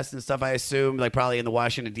contests and stuff. I assume, like probably in the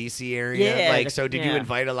Washington D.C. area. Yeah. Like, so did you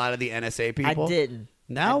invite a lot of the NSA people? I didn't.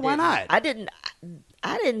 No, why not? I didn't.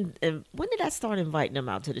 When did I start inviting them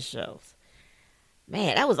out to the shows?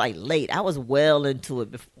 Man, that was like late. I was well into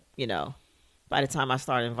it before, by the time I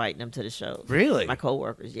started inviting them to the shows. Really? My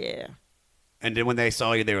coworkers, yeah. And then when they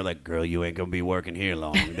saw you, they were like, girl, you ain't going to be working here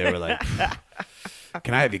long. They were like,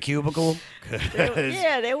 can I have your cubicle?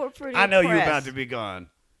 They were pretty I know impressed. you're about to be gone.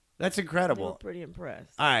 That's incredible. They were pretty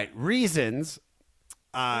impressed. All right, Reasons.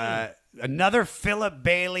 Another Philip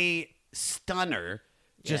Bailey stunner.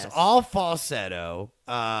 Just all falsetto.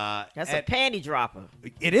 That's a panty dropper.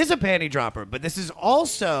 It is a panty dropper, but this is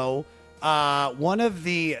also one of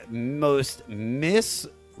the most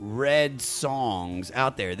misread songs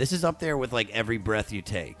out there. This is up there with like Every Breath You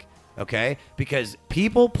Take, okay? Because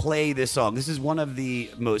people play this song. This is one of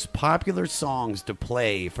the most popular songs to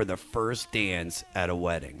play for the first dance at a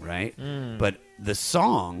wedding, right? But the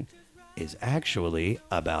song is actually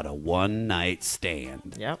about a one-night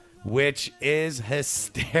stand. Yep. Which is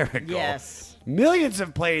hysterical. Yes. Millions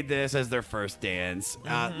have played this as their first dance.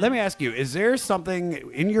 Let me ask you, is there something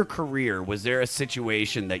in your career, was there a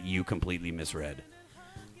situation that you completely misread?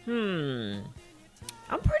 I'm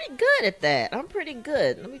pretty good at that. I'm pretty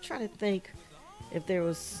good. Let me try to think if there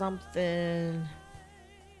was something.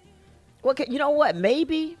 Well, you know what?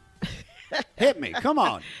 Maybe. Hit me. Come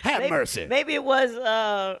on. Have mercy. Maybe it was...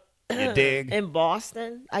 You dig? In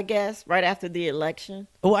Boston, I guess, right after the election.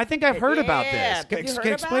 Oh, I think I've heard about this. Have you heard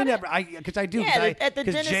explain about that, because I do. Yeah, at the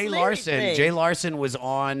because Dennis Leary Jay Larson was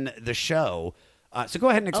on the show. So go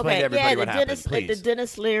ahead and explain to everybody what happened, please. At the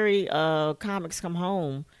Dennis Leary Comics Come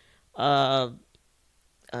Home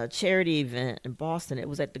charity event in Boston. It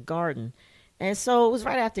was at the Garden. And so it was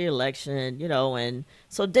right after the election, and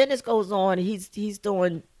so Dennis goes on. He's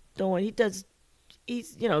doing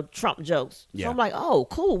Trump jokes. Yeah. So I'm like, oh,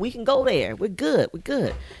 cool. We can go there. We're good.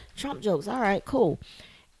 Trump jokes. All right, cool.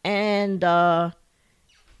 And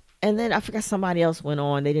then I forgot somebody else went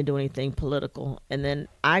on. They didn't do anything political. And then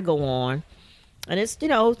I go on, and it's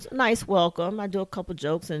it's a nice welcome. I do a couple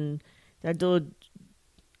jokes, and I do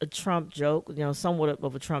a Trump joke. Somewhat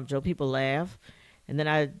of a Trump joke. People laugh, and then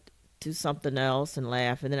I do something else and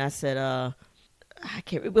laugh. And then I said, I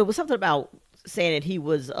can't. It was something about saying that he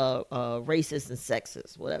was racist and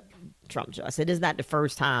sexist, whatever Trump. I said, this is not the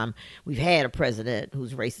first time we've had a president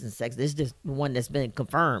who's racist and sexist. This is just one that's been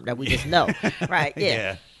confirmed that we just know, right?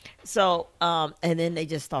 Yeah. So, and then they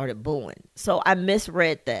just started booing. So I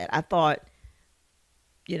misread that. I thought,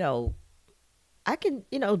 I can,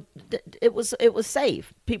 it was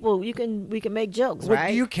safe. People, we can make jokes, well,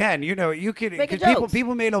 right? You can, you can.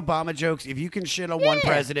 People made Obama jokes. If you can shit on one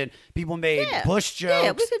president, people made Bush jokes.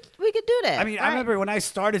 Yeah, we could do that. I mean, right? I remember when I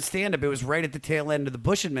started stand up, it was right at the tail end of the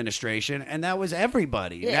Bush administration, and that was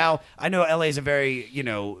everybody. Yeah. Now I know LA is a very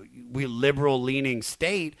we liberal leaning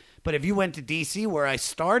state. But if you went to D.C. where I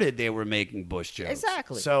started, they were making Bush jokes.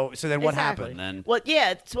 Exactly. So then what happened then? Well,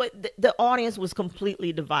 yeah, so the audience was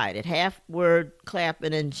completely divided. Half were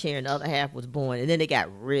clapping and cheering, the other half was booing, and then it got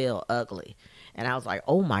real ugly. And I was like,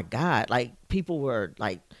 oh my God! Like people were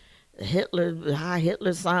like high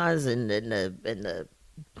Hitler signs, and the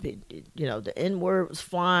N-word was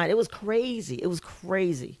flying. It was crazy. It was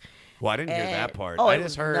crazy. Well, I didn't hear that part. I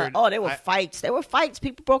just heard. There were fights. There were fights.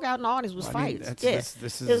 People broke out in the audience. It was fights.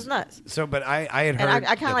 It was nuts. So, but I had heard. And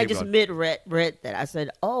I kind of like just read that. I said,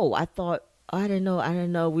 "Oh, I didn't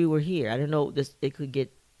know we were here. I didn't know it could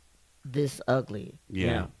get this ugly."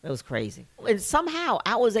 Yeah, it was crazy. And somehow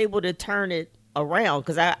I was able to turn it around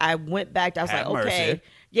because I went back. I was like, okay.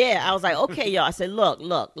 Yeah, I was like, okay, y'all. I said, look.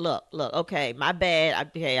 Okay, my bad.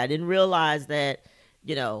 I didn't realize that,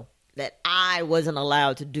 that I wasn't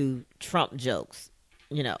allowed to do Trump jokes,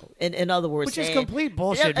 in other words. Which is complete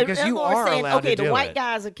bullshit because you are allowed to do it. Okay, the white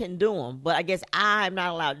guys can do them, but I guess I'm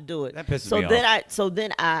not allowed to do it. That pisses me off. So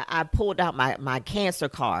then I pulled out my cancer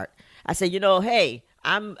card. I said, hey,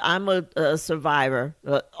 I'm a survivor,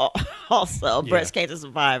 also a breast cancer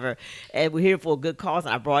survivor, and we're here for a good cause.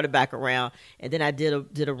 And I brought it back around, and then I did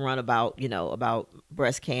a run about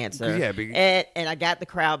breast cancer. Yeah, and I got the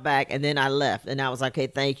crowd back, and then I left, and I was like, okay,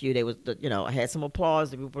 thank you. They was I had some applause.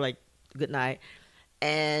 The people were like, good night.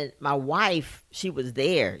 And my wife, she was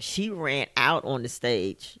there. She ran out on the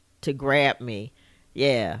stage to grab me.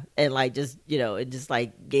 Yeah, and like just it just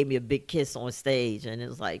like gave me a big kiss on stage, and it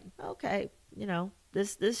was like, okay,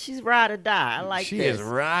 This she's ride or die. I like she this. She is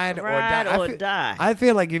ride or die. I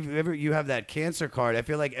feel like if ever you have that cancer card, I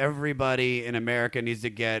feel like everybody in America needs to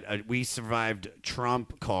get a "We Survived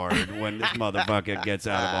Trump" card when this motherfucker gets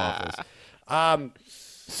out of office.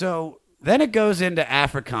 So then it goes into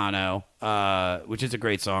Africano, which is a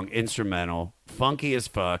great song, instrumental, funky as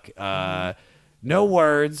fuck. No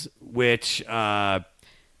words, which.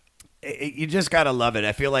 You just gotta love it.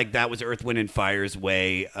 I feel like that was Earth, Wind, and Fire's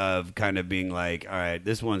way of kind of being like, all right,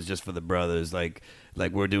 this one's just for the brothers. Like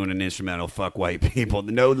we're doing an instrumental, fuck white people.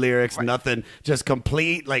 No lyrics, nothing, just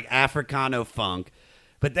complete like Africano funk.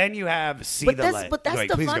 But then you have See the Light. But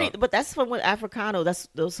that's the funny. But that's when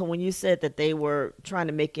Africano. So when you said that they were trying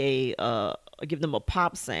to make give them a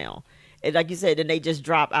pop sound. And like you said, then they just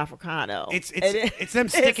drop Africano. It's them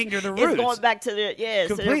sticking to the roots. It's going back to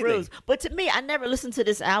their roots. But to me, I never listened to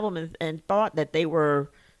this album and thought that they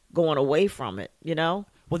were going away from it. Well,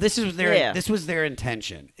 this was their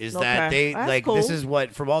intention. Is that they cool. This is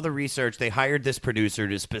what from all the research they hired this producer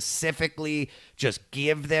to specifically just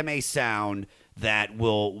give them a sound that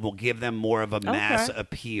will give them more of a mass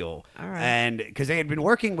appeal. All right. And because they had been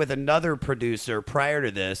working with another producer prior to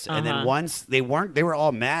this, and then once they were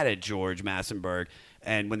all mad at George Massenburg,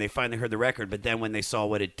 and when they finally heard the record, but then when they saw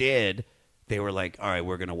what it did, they were like, all right,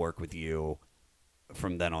 we're going to work with you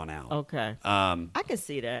from then on out. Okay. I can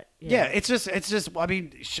see that. Yeah, it's just I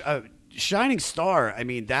mean, Shining Star, I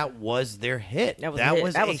mean, that was their hit. That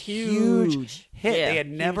was a huge hit. Yeah, they had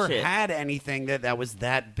never had anything that was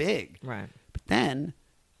that big. Right. But then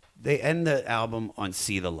they end the album on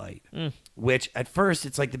See the Light, which at first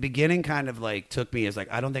it's like the beginning kind of like took me as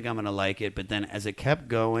like, I don't think I'm going to like it. But then as it kept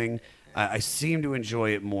going, I seemed to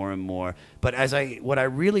enjoy it more and more. But what I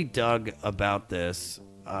really dug about this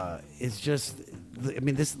is just, I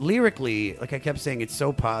mean, this lyrically, like I kept saying, it's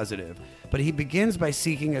so positive. But he begins by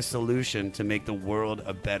seeking a solution to make the world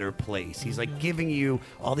a better place. He's like giving you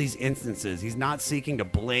all these instances. He's not seeking to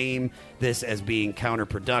blame this as being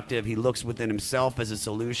counterproductive. He looks within himself as a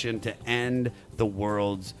solution to end the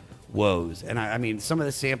world's woes. And I mean, some of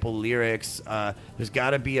the sample lyrics, there's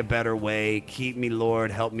got to be a better way. Keep me,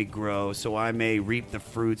 Lord, help me grow, so I may reap the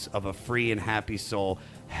fruits of a free and happy soul.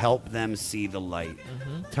 Help them see the light.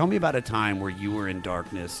 Tell me about a time where you were in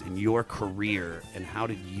darkness in your career, and how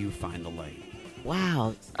did you find the light?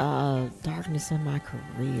 Wow, darkness in my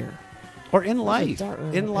career, or in life,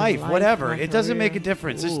 whatever. It doesn't make a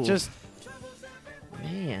difference. Ooh. It's just,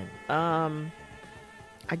 man.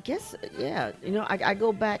 I guess, yeah. I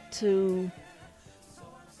go back to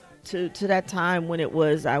to that time when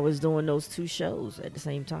I was doing those 2 shows at the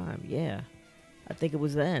same time. Yeah, I think it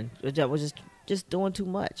was then. I was just doing too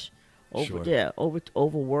much. Sure.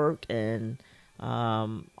 Overworked, and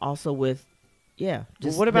also with Well,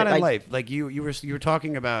 just what about in like, life? Like you were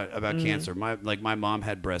talking about cancer. My mom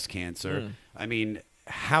had breast cancer. I mean,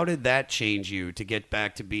 how did that change you to get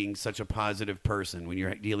back to being such a positive person when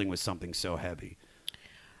you're dealing with something so heavy?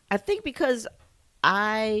 I think because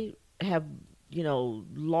I have,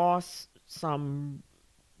 lost some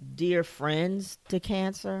dear friends to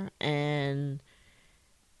cancer, and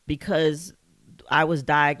because I was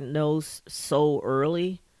diagnosed so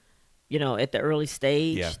early, at the early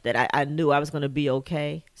stage, that I knew I was going to be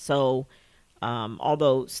okay. So,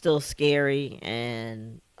 although still scary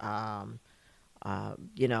and, and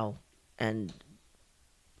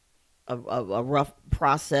a rough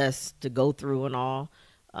process to go through and all,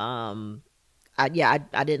 I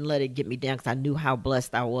didn't let it get me down because I knew how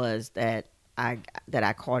blessed I was that I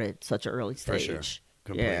caught it such an early stage. For sure.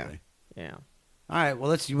 Completely. Yeah. All right.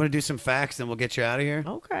 Well, you want to do some facts, then we'll get you out of here?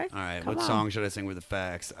 Okay. All right. Come What on. song should I sing with the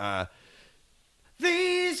facts?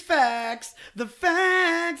 These facts, the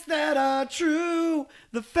facts that are true,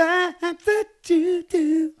 the facts that you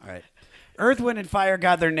do. All right. Earth, Wind, and Fire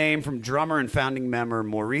got their name from drummer and founding member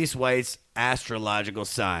Maurice White's astrological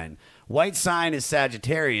sign. White's sign is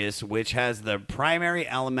Sagittarius, which has the primary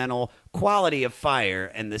elemental quality of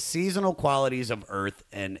fire and the seasonal qualities of earth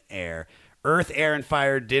and air. Earth, air, and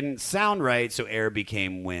fire didn't sound right, so air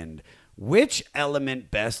became wind. Which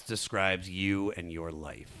element best describes you and your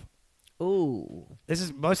life? Ooh.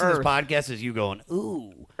 Most of this podcast is you going,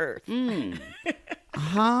 ooh. Earth.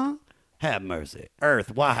 Huh? Have mercy.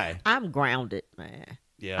 Earth, why? I'm grounded, man.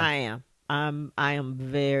 Yeah. I am. I am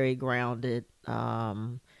very grounded.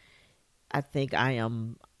 I think I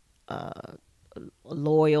am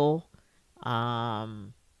loyal.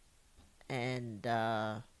 And I'm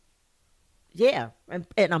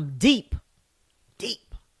deep.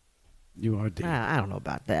 You are deep. I don't know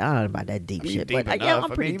about that. I don't know about that deep shit. Deep But enough.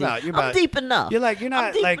 I'm pretty deep. You're I'm deep enough. You're like, you're not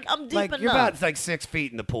I'm deep, like, I'm deep like enough. you're about like 6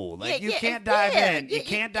 feet in the pool. Like you can't dive in. You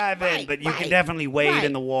can't dive in, but you can definitely wade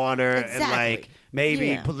in the water and like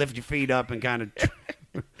maybe lift your feet up and kind of.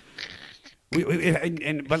 But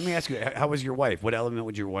let me ask you, how was your wife? What element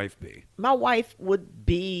would your wife be? My wife would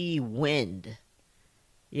be wind.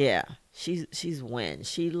 Yeah, she's wind.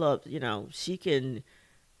 She loves, she can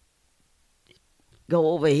go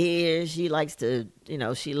over here. She likes to,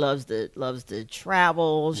 she loves to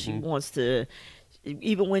travel. She wants to,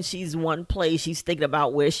 even when she's one place, she's thinking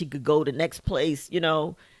about where she could go the next place.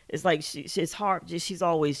 It's like she's hard. She's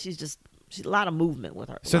a lot of movement with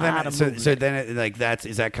her. So then is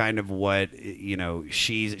that kind of what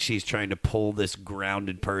she's trying to pull this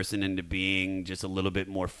grounded person into being just a little bit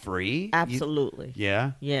more free? Absolutely.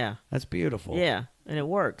 Yeah. That's beautiful. Yeah, and it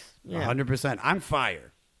works. Yeah. 100%. I'm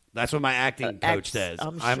fire. That's what my acting coach says.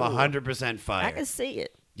 I'm 100% fire. I can see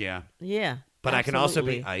it. Yeah. Yeah. But I can also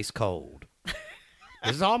be ice cold.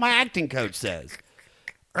 This is all my acting coach says.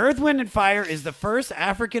 Earth, Wind, and Fire is the first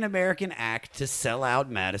African-American act to sell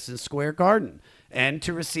out Madison Square Garden and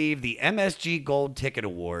to receive the MSG Gold Ticket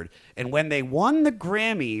Award. And when they won the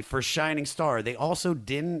Grammy for Shining Star, they also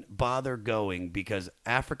didn't bother going because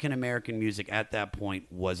African-American music at that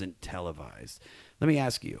point wasn't televised. Let me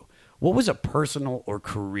ask you, what was a personal or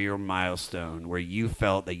career milestone where you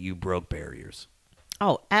felt that you broke barriers?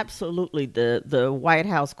 Oh, absolutely. The White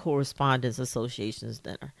House Correspondents Association's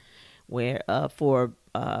dinner, where for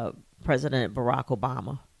President Barack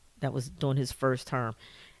Obama, that was during his first term,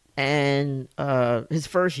 and his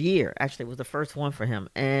first year actually was the first one for him.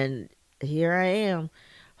 And here I am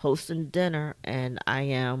hosting dinner, and I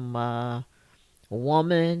am a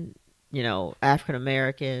woman, African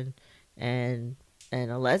American, and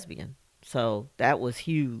a lesbian. So that was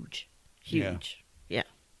huge. Yeah.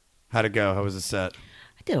 How'd it go? How was the set?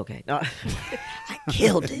 I did okay. No, I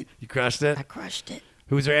killed it. You crushed it? I crushed it.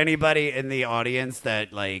 Was there anybody in the audience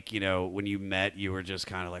that, when you met, you were just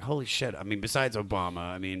kind of like, holy shit? I mean, besides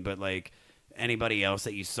Obama, but anybody else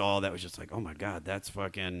that you saw that was just like, oh my God, that's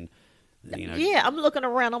fucking, Yeah, I'm looking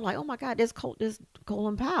around. I'm like, oh my God, there's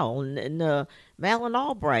Colin Powell and Madeleine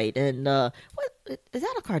Albright. And what is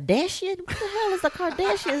that, a Kardashian? What the hell is the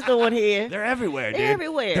Kardashians doing here? They're everywhere, dude. They're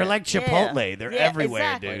everywhere. They're like Chipotle. Yeah. They're Yeah, everywhere,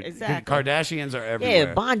 exactly, dude. exactly. Kardashians are everywhere.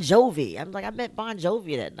 Yeah, Bon Jovi. I met Bon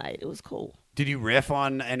Jovi that night. It was cool. Did you riff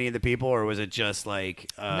on any of the people, or was it just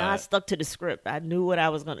like? No, I stuck to the script. I knew what I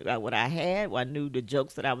was what I had. I knew the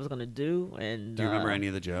jokes that I was gonna do. And do you remember any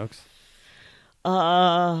of the jokes?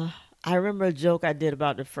 I remember a joke I did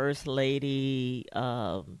about the first lady.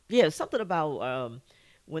 Something about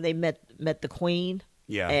when they met the Queen.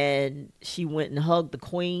 Yeah. And she went and hugged the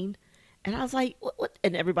queen. And I was like, what?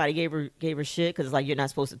 And everybody gave her shit because it's like, you're not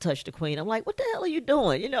supposed to touch the queen. I'm like, what the hell are you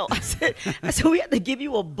doing? You know, I said, we have to give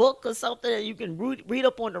you a book or something and you can read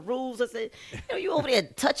up on the rules. I said, you over there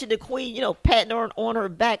touching the queen, patting her on her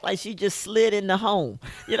back like she just slid in the home.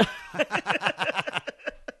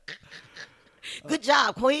 Good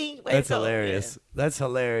job, queen. That's hilarious. Yeah. That's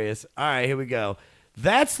hilarious. All right, here we go.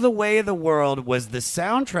 That's the Way of the World was the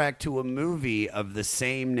soundtrack to a movie of the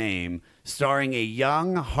same name, starring a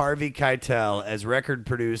young Harvey Keitel as record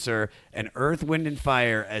producer and Earth, Wind, and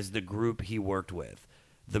Fire as the group he worked with.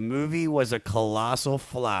 The movie was a colossal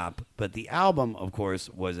flop, but the album, of course,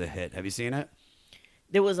 was a hit. Have you seen it?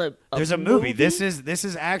 There's a movie. This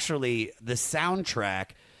is actually the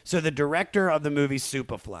soundtrack. So the director of the movie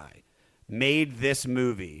Superfly made this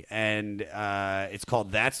movie, and it's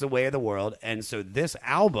called That's the Way of the World. And so this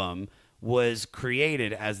album was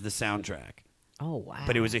created as the soundtrack. Oh, wow.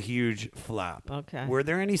 But it was a huge flop. Okay. Were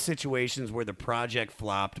there any situations where the project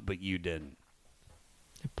flopped, but you didn't?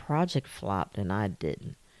 The project flopped and I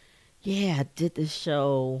didn't. Yeah, I did this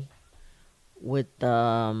show with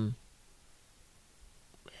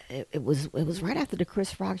it was right after the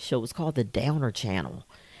Chris Rock show. It was called The Downer Channel.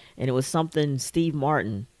 And it was something Steve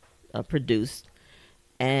Martin produced.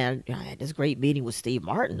 And I had this great meeting with Steve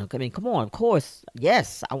Martin. I mean, come on, of course.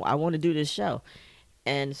 Yes, I want to do this show.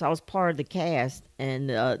 And so I was part of the cast,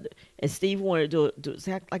 and Steve wanted to do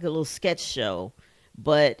like a little sketch show,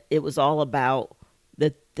 but it was all about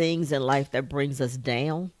the things in life that brings us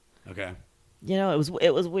down. Okay.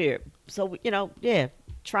 It was weird. So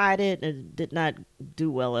tried it and it did not do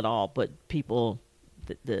well at all. But people,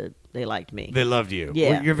 they liked me. They loved you. Yeah,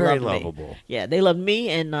 well, you're very lovable. Me. Yeah, they loved me,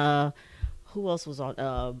 and who else was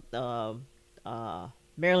on?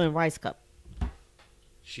 Marilyn Rice Cup.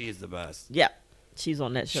 She is the best. Yeah. She's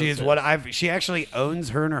on that show. She actually owns,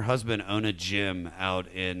 her and her husband own a gym out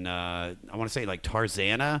in I want to say like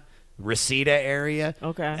Tarzana, Reseda area.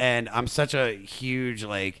 Okay. And I'm such a huge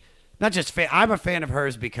not just fan. I'm a fan of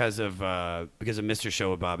hers because of Mr.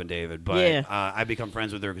 Show with Bob and David. But yeah. I become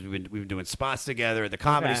friends with her because we've been doing spots together at the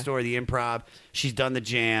Comedy Store, the Improv. She's done the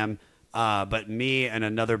Jam. But me and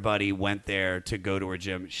another buddy went there to go to her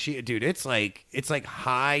gym. It's like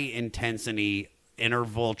high intensity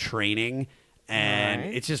interval training.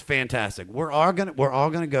 And It's just fantastic. We're all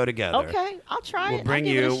gonna go together. Okay, I'll try it.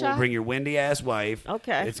 We'll bring your windy ass wife.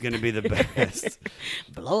 Okay, it's gonna be the best.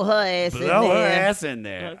 Blow her ass. In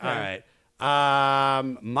there. Okay. All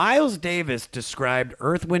right. Miles Davis described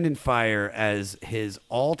Earth, Wind, and Fire as his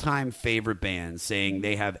all-time favorite band, saying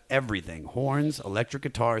they have everything: horns, electric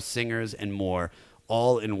guitar, singers, and more,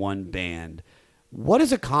 all in one band. What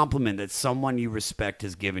is a compliment that someone you respect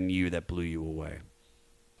has given you that blew you away?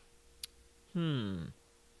 I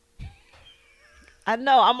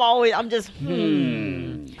know. I'm just.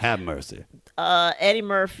 Have mercy. Eddie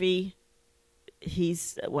Murphy.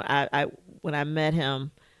 He's when I met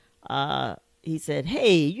him. He said,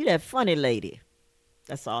 "Hey, you that funny lady."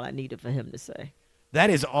 That's all I needed for him to say. That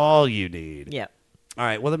is all you need. Yeah. All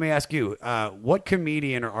right. Well, let me ask you: what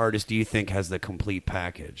comedian or artist do you think has the complete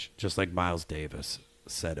package, just like Miles Davis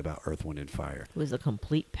said about Earth, Wind, and Fire? It was a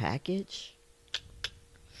complete package.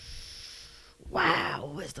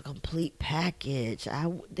 Wow, it's the complete package.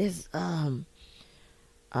 Well,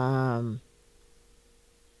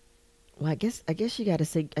 I guess you got to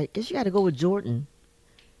say. I guess you got to go with Jordan.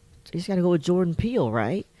 You just got to go with Jordan Peele,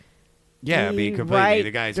 right? Yeah, I mean, completely.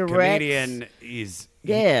 The guy's a comedian. He's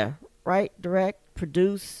write, direct,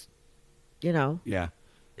 produce. Yeah,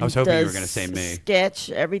 I was hoping you were going to say me. Sketch,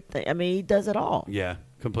 everything. I mean, he does it all. Yeah,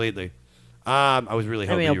 completely. I was really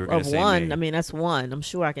hoping you were going to say one, me. I mean, that's one. I'm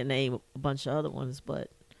sure I can name a bunch of other ones, but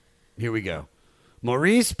here we go.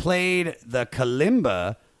 Maurice played the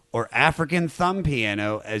kalimba, or African thumb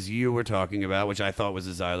piano, as you were talking about, which I thought was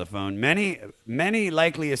a xylophone. Many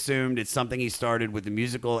likely assumed it's something he started with the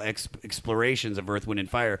musical explorations of Earth, Wind, and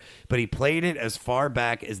Fire, but he played it as far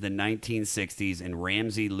back as the 1960s in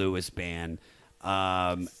Ramsey Lewis Band.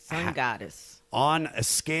 Sun Goddess. On a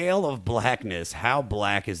scale of blackness, how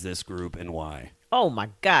black is this group and why? Oh my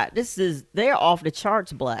God, they're off the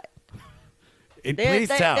charts black. Please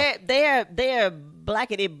tell. They're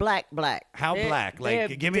blackety black. How black?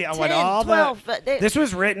 Like, give me 10, what all 12, the. This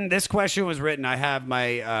was written. This question was written. I have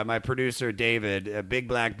my producer David, Big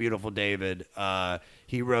Black Beautiful David.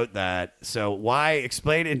 He wrote that. So why?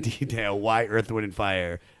 Explain in detail why Earth, Wind, and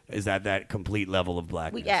Fire is at that complete level of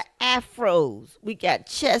blackness. We got afros. We got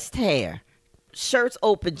chest hair. Shirts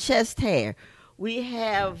open, chest hair. We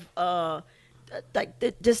have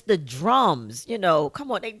just the drums,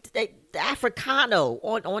 come on, they the Africano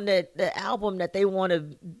on the album that they want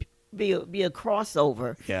to be a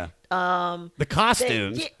crossover. Yeah. The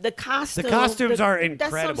costumes. The costumes. The costumes are incredible.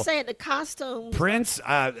 That's what I'm saying. The costumes. Prince, if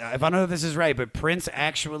I don't know if this is right, but Prince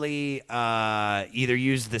actually either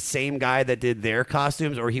used the same guy that did their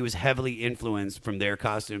costumes, or he was heavily influenced from their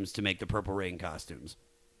costumes to make the Purple Rain costumes.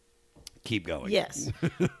 Keep going. Yes.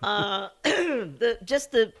 The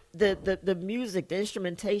music, the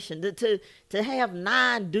instrumentation, to have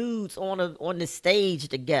 9 dudes on the stage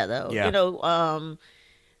together. Yeah. The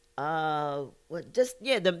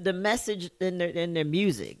message in their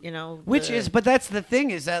music, But that's the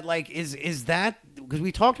thing, is that is that, because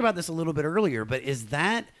we talked about this a little bit earlier, but is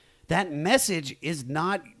that message is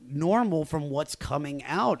not normal from what's coming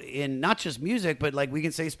out in not just music, but we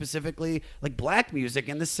can say specifically black music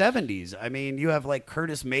in the 70s. I mean, you have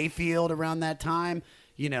Curtis Mayfield around that time.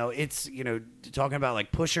 It's talking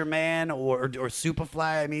about Pusher Man or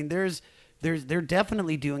Superfly. I mean, they're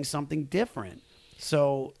definitely doing something different.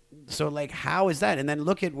 So how is that? And then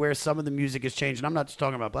look at where some of the music has changed. And I'm not just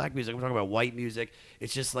talking about black music. I'm talking about white music.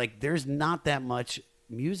 It's just there's not that much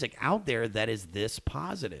music out there that is this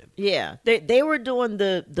positive. Yeah, they were doing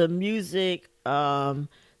the music,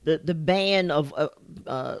 the band of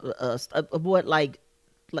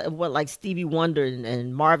what Stevie Wonder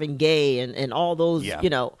and Marvin Gaye and all those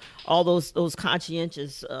all those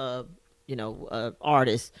conscientious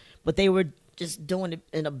artists, but they were just doing it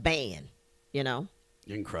in a band.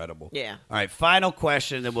 Incredible. Yeah. All right. Final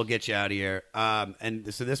question, then we'll get you out of here.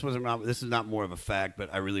 And so this is not more of a fact,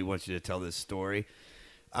 but I really want you to tell this story.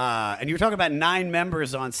 And you were talking about 9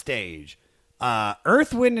 members on stage.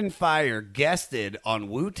 Earth, Wind, and Fire guested on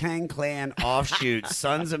Wu-Tang Clan offshoot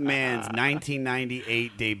Sons of Man's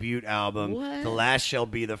 1998 debut album, What? The Last Shall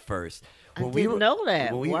Be the First. I didn't know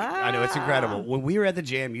that. Wow. I know, it's incredible. When we were at the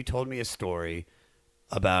Jam, you told me a story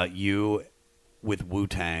about you with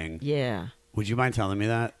Wu-Tang. Yeah. Would you mind telling me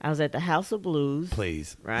that? I was at the House of Blues.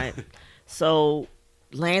 Please. Right. So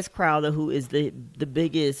Lance Crowther, who is the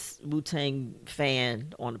biggest Wu-Tang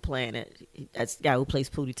fan on the planet, that's the guy who plays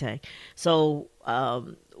Pootie Tang. So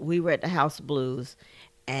we were at the House of Blues,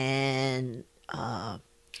 and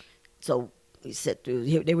so we sat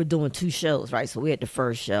through. They were doing 2 shows, right? So we had the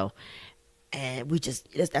first show, and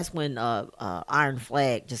that's when Iron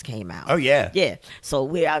Flag just came out. Oh yeah. Yeah. So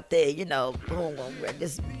we're out there, boom, we're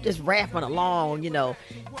just rapping along,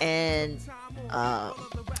 and I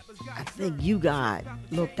think you got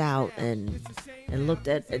looked out and looked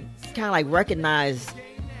at and kind of recognized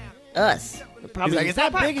us. Probably, is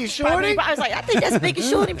that Biggie Shorty? I was like, I think that's Biggie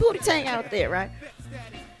Shorty and Pootie Tang out there, right?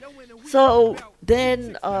 So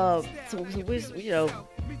then, so we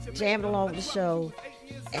jamming along with the show.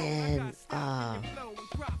 And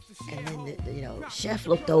then the chef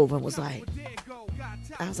looked over and was like,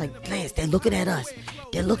 I was like, Lance, they're looking at us.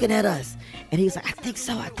 They're looking at us. And he was like, I think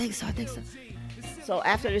so. So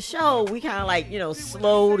after the show, we kind of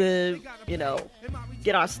slow to,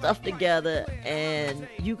 get our stuff together. And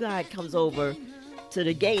you guy comes over to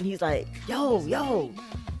the gate and he's like, yo,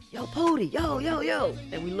 Pootie, yo.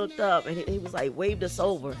 And we looked up and he was like, waved us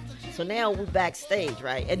over. So now we're backstage,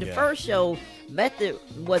 right? And the first show, Method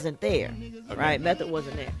wasn't there, right? Method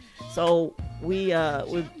wasn't there. So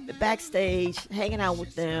we're backstage, hanging out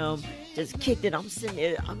with them, just kicked it. I'm sitting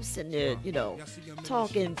there,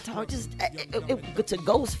 talking, just to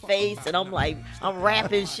Ghostface, and I'm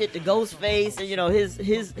rapping shit to Ghostface, and his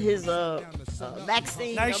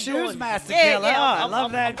Maxine. Nice shoes, Master Killer. I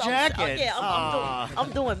love that jacket.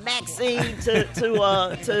 I'm doing Maxine to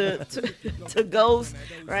Ghost,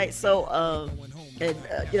 right? So we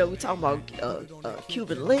talking about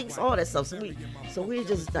Cuban links, all that stuff. So we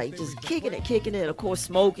just kicking it, of course,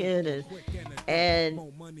 smoking, and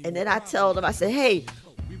then I tell them, I said, hey,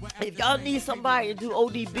 if y'all need somebody to do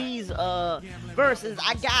ODB's verses,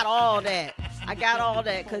 I got all that.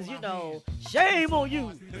 Because, shame on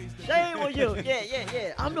you.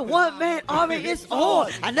 Yeah. I'm the one man army, it's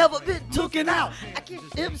on. I never been taken out. I keep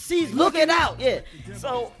MCs looking out. Yeah.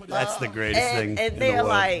 So that's the greatest thing. And they're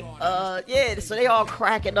like, so they all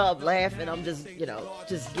cracking up, laughing. I'm just,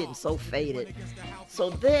 just getting so faded. So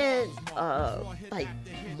then,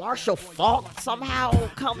 Marshall Falk somehow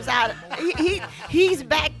comes out. He's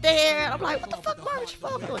back there. I'm like, what the fuck, Marshall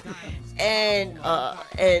Falk doing? And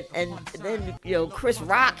then Chris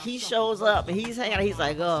Rock, he shows up and he's hanging out. He's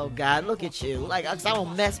like, oh God, look at you. I'm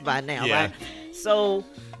a mess by now, right? So,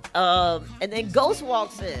 and then Ghost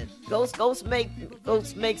walks in. Ghost makes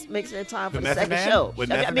it in time for the second show.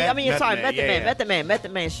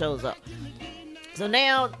 Method Man shows up. So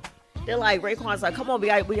now they're like, Raekwon's like, come on, we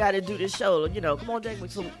got to do this show. You know, come on, Jake.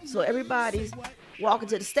 So everybody's walking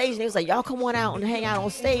to the stage, and he was like, y'all come on out and hang out on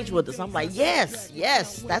stage with us. I'm like, yes,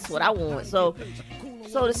 that's what I want. So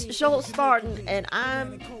the show's starting, and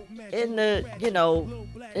I'm in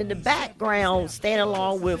the background, standing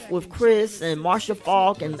along with Chris and Marsha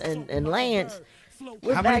Falk and Lance.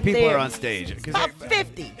 We're How many people there. are on stage? About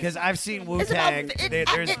 50. Because I've seen Wu-Tang. They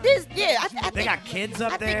got kids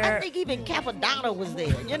up there. I think even Capadonna was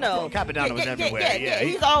there, you know. Capadonna was everywhere. Yeah,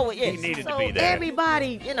 he's always, He needed to be there.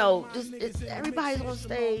 Everybody, you know, everybody's on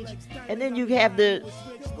stage. And then you have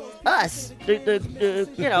us,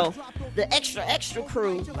 the extra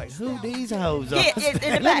crew. Like, who these hoes are? Yeah, in the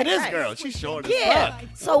back. Look at this right. girl. She's short as fuck.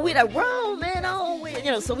 So we like, rolling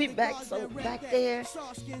on. So we back there.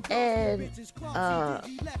 And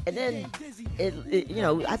then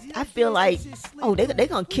I feel like, oh, they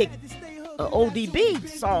gonna kick an ODB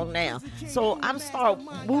song now. So I'm start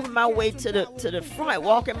moving my way to the front,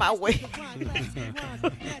 walking my way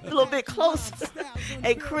a little bit closer,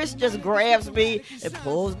 and Chris just grabs me and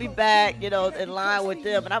pulls me back, in line with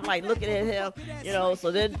them, and I'm like looking at him,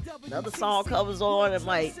 So then another song comes on, and I'm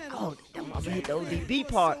like, oh, I'm gonna hit the ODB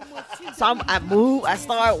part. So I move, I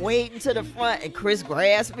start wading to the front, and Chris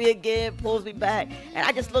grabs me again, pulls me back, and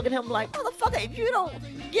I just look at him like, motherfucker, if you don't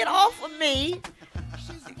get off of me,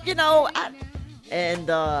 I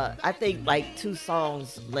think like 2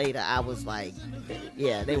 songs later, I was like,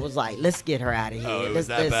 they was like, let's get her out of here. Oh, it was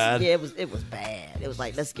that bad? Yeah, it was bad. It was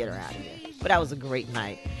like, let's get her out of here. But that was a great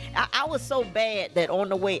night. I was so bad that on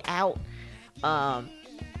the way out,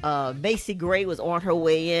 Macy Gray was on her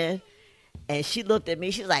way in, and she looked at me.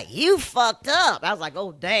 She was like, you fucked up. I was like,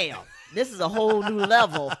 oh, damn. This is a whole new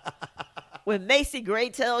level. When Macy Gray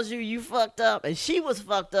tells you fucked up, and she was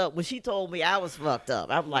fucked up when she told me I was fucked up.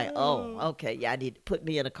 I'm like, oh, okay, yeah, I need to put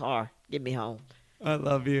me in a car, get me home. I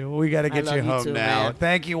love you. We got to get you home too, now. man.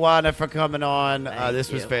 Thank you, Wanda, for coming on.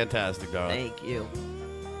 This was you. fantastic, dog. Thank you.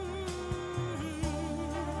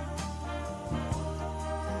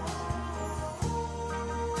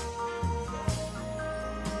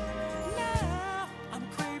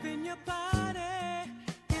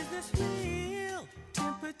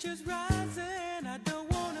 Just rising, I don't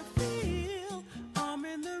wanna feel I'm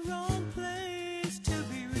in the wrong place to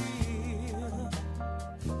be real.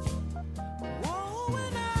 Whoa,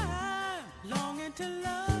 and I'm longing to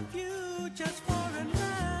love you just for a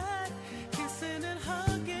night, kissing and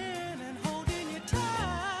hugging and holding you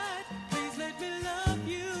tight. Please let me love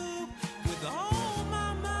you with all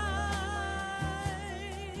my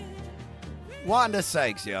mind. Wanda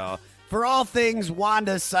Sykes, y'all. For all things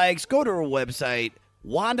Wanda Sykes, go to her website,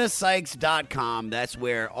 WandaSykes.com. That's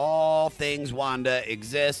where all things Wanda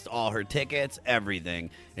exist, all her tickets, everything.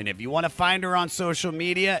 And if you want to find her on social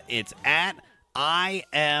media, it's at I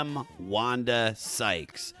am Wanda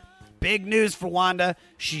Sykes. Big news for Wanda.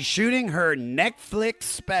 She's shooting her Netflix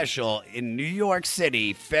special in New York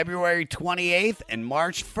City, February 28th and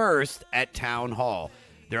March 1st at Town Hall.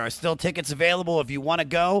 There are still tickets available if you want to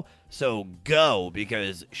go, so go,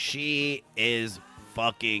 because she is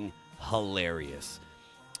fucking hilarious.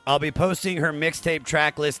 I'll be posting her mixtape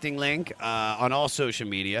track listing link on all social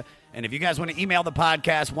media. And if you guys want to email the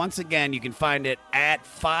podcast, once again, you can find it at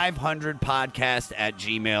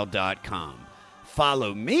 500podcast@gmail.com.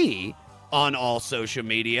 Follow me on all social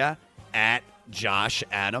media at Josh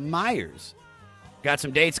Adam Myers. Got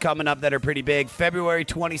some dates coming up that are pretty big. February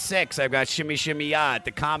 26th, I've got Shimmy Shimmy Ya at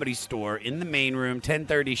the Comedy Store in the main room,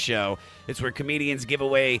 10:30 show. It's where comedians give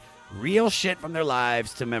away real shit from their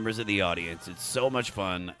lives to members of the audience. It's so much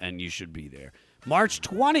fun, and you should be there. March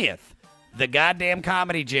 20th, the goddamn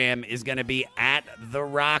Comedy Jam is going to be at the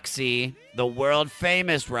Roxy, the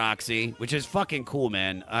world-famous Roxy, which is fucking cool,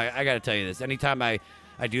 man. I got to tell you this. Anytime I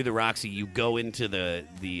do the Roxy, you go into the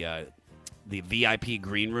VIP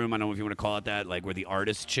green room, I don't know if you want to call it that, like where the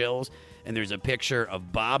artist chills, and there's a picture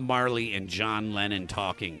of Bob Marley and John Lennon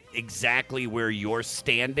talking exactly where you're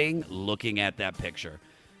standing looking at that picture.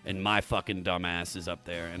 And my fucking dumbass is up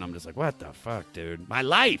there. And I'm just like, what the fuck, dude? My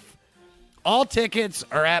life. All tickets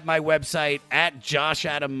are at my website at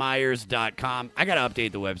joshadammyers.com. I got to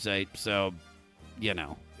update the website. So,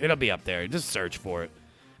 it'll be up there. Just search for it.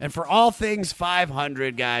 And for all things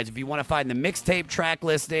 500, guys, if you want to find the mixtape track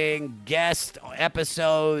listing, guest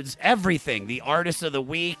episodes, everything, the artist of the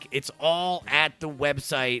week, it's all at the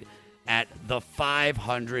website at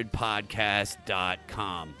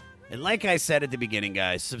the500podcast.com. And like I said at the beginning,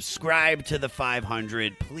 guys, subscribe to the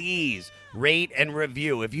 500. Please rate and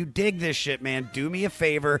review. If you dig this shit, man, do me a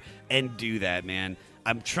favor and do that, man.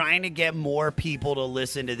 I'm trying to get more people to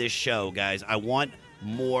listen to this show, guys. I want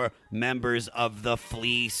more members of the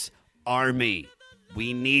Fleece Army.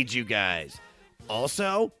 We need you guys.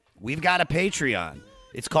 Also, we've got a Patreon.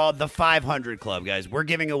 It's called the 500 Club, guys. We're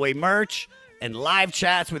giving away merch and live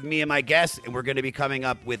chats with me and my guests, and we're going to be coming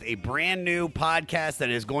up with a brand new podcast that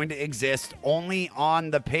is going to exist only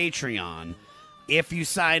on the Patreon. If you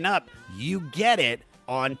sign up, you get it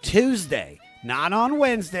on Tuesday, not on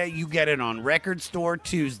Wednesday. You get it on Record Store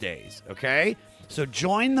Tuesdays, okay? So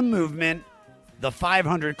join the movement. The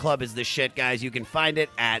 500 Club is the shit, guys. You can find it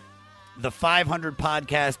at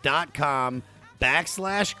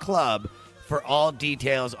the500podcast.com/club for all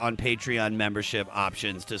details on Patreon membership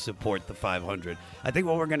options to support the 500. I think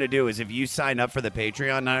what we're going to do is if you sign up for the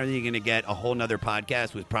Patreon, not only are you going to get a whole nother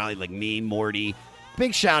podcast with probably like me, Morty.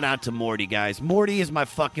 Big shout out to Morty, guys. Morty is my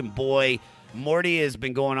fucking boy. Morty has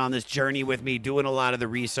been going on this journey with me, doing a lot of the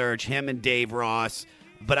research, him and Dave Ross.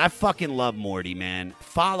 But I fucking love Morty, man.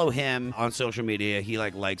 Follow him on social media. He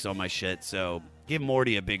likes all my shit. So give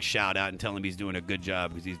Morty a big shout out and tell him he's doing a good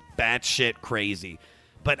job because he's batshit crazy.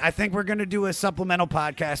 But I think we're going to do a supplemental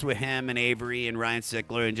podcast with him and Avery and Ryan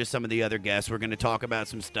Sickler and just some of the other guests. We're going to talk about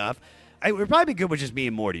some stuff. It would probably be good with just me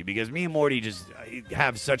and Morty because me and Morty just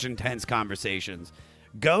have such intense conversations.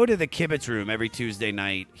 Go to the Kibitz Room every Tuesday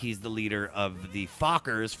night. He's the leader of the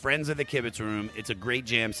Fockers, Friends of the Kibitz Room. It's a great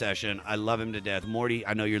jam session. I love him to death. Morty,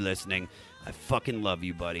 I know you're listening. I fucking love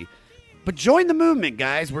you, buddy. But join the movement,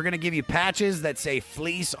 guys. We're going to give you patches that say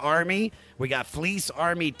Fleece Army. We got Fleece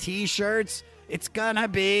Army t-shirts. It's going to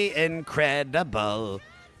be incredible.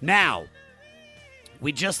 Now,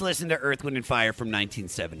 we just listened to Earth, Wind & Fire from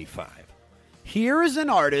 1975. Here is an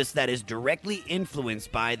artist that is directly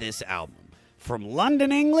influenced by this album. From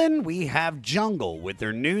London, England, we have Jungle with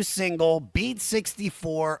their new single, Beat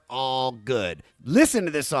 64, All Good. Listen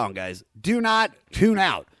to this song, guys. Do not tune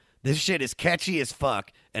out. This shit is catchy as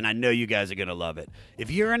fuck, and I know you guys are going to love it.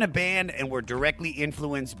 If you're in a band and we're directly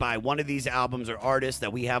influenced by one of these albums or artists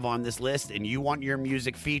that we have on this list and you want your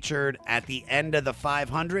music featured at the end of the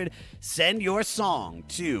 500, send your song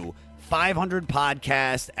to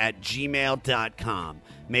 500podcast@gmail.com.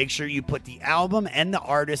 Make sure you put the album and the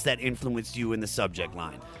artist that influenced you in the subject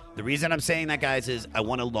line. The reason I'm saying that, guys, is I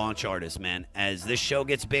want to launch artists, man. As this show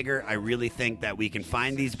gets bigger, I really think that we can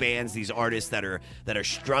find these bands, these artists that are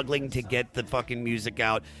struggling to get the fucking music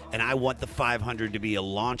out, and I want the 500 to be a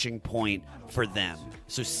launching point for them.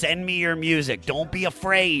 So send me your music. Don't be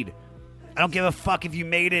afraid. I don't give a fuck if you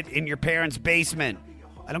made it in your parents' basement.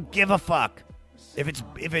 I don't give a fuck. If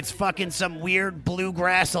it's fucking some weird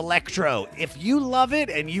bluegrass electro, if you love it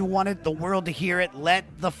and you wanted the world to hear it, let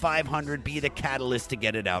the 500 be the catalyst to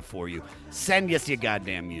get it out for you. Send us your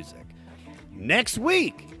goddamn music. Next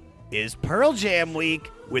week is Pearl Jam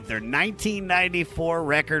week with their 1994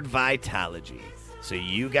 record Vitalogy. So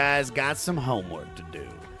you guys got some homework to do.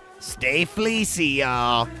 Stay fleecy,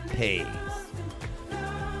 y'all. Peace.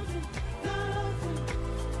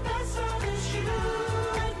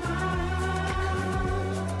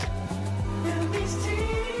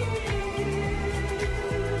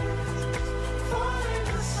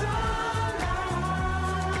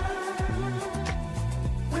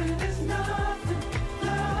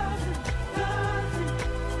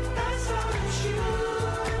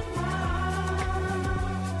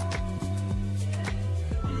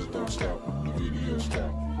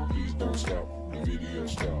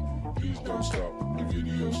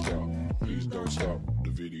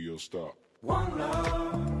 Stop. One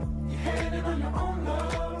love, you're headed on your own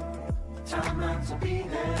love. Time not to be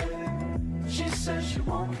there. She says she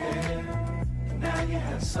won't care. Now you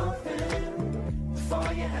have something.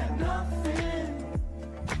 Before you had nothing.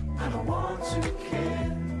 I don't want to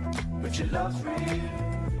care, but your love's real,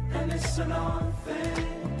 and it's an odd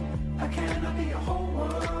thing. I cannot be a whole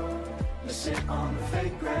world. You sit on the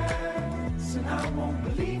fake grass, and I won't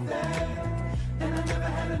believe that. And I never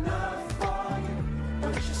had enough for you.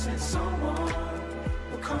 But you said someone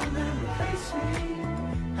will come and replace me.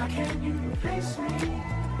 How can you replace me?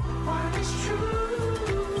 Why it's true.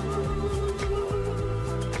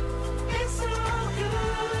 It's all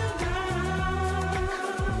good now.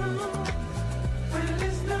 When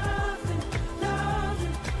there's nothing,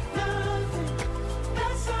 nothing, nothing.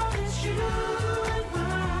 That's all it's you and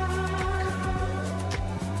mine.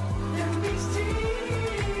 And these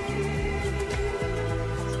tears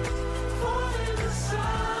fall in the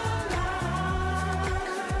sunlight.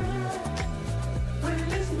 When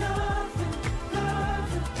there's nothing,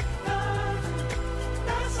 nothing, nothing.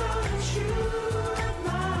 That's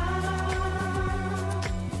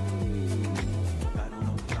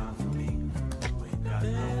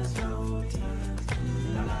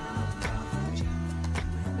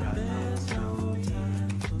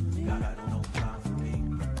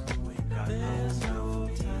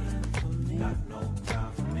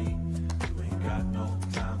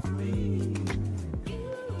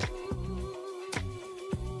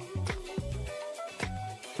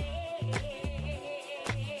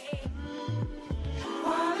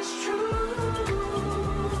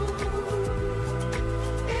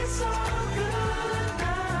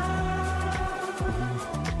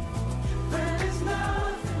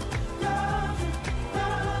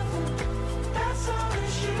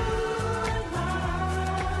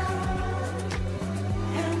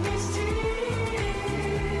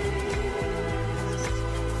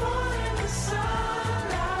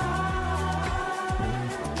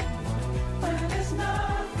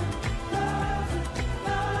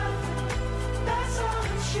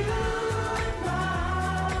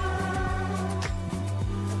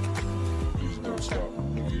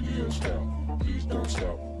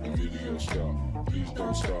video stop. Please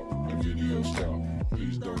don't stop the video stop.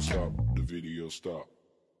 Please don't stop the video stop.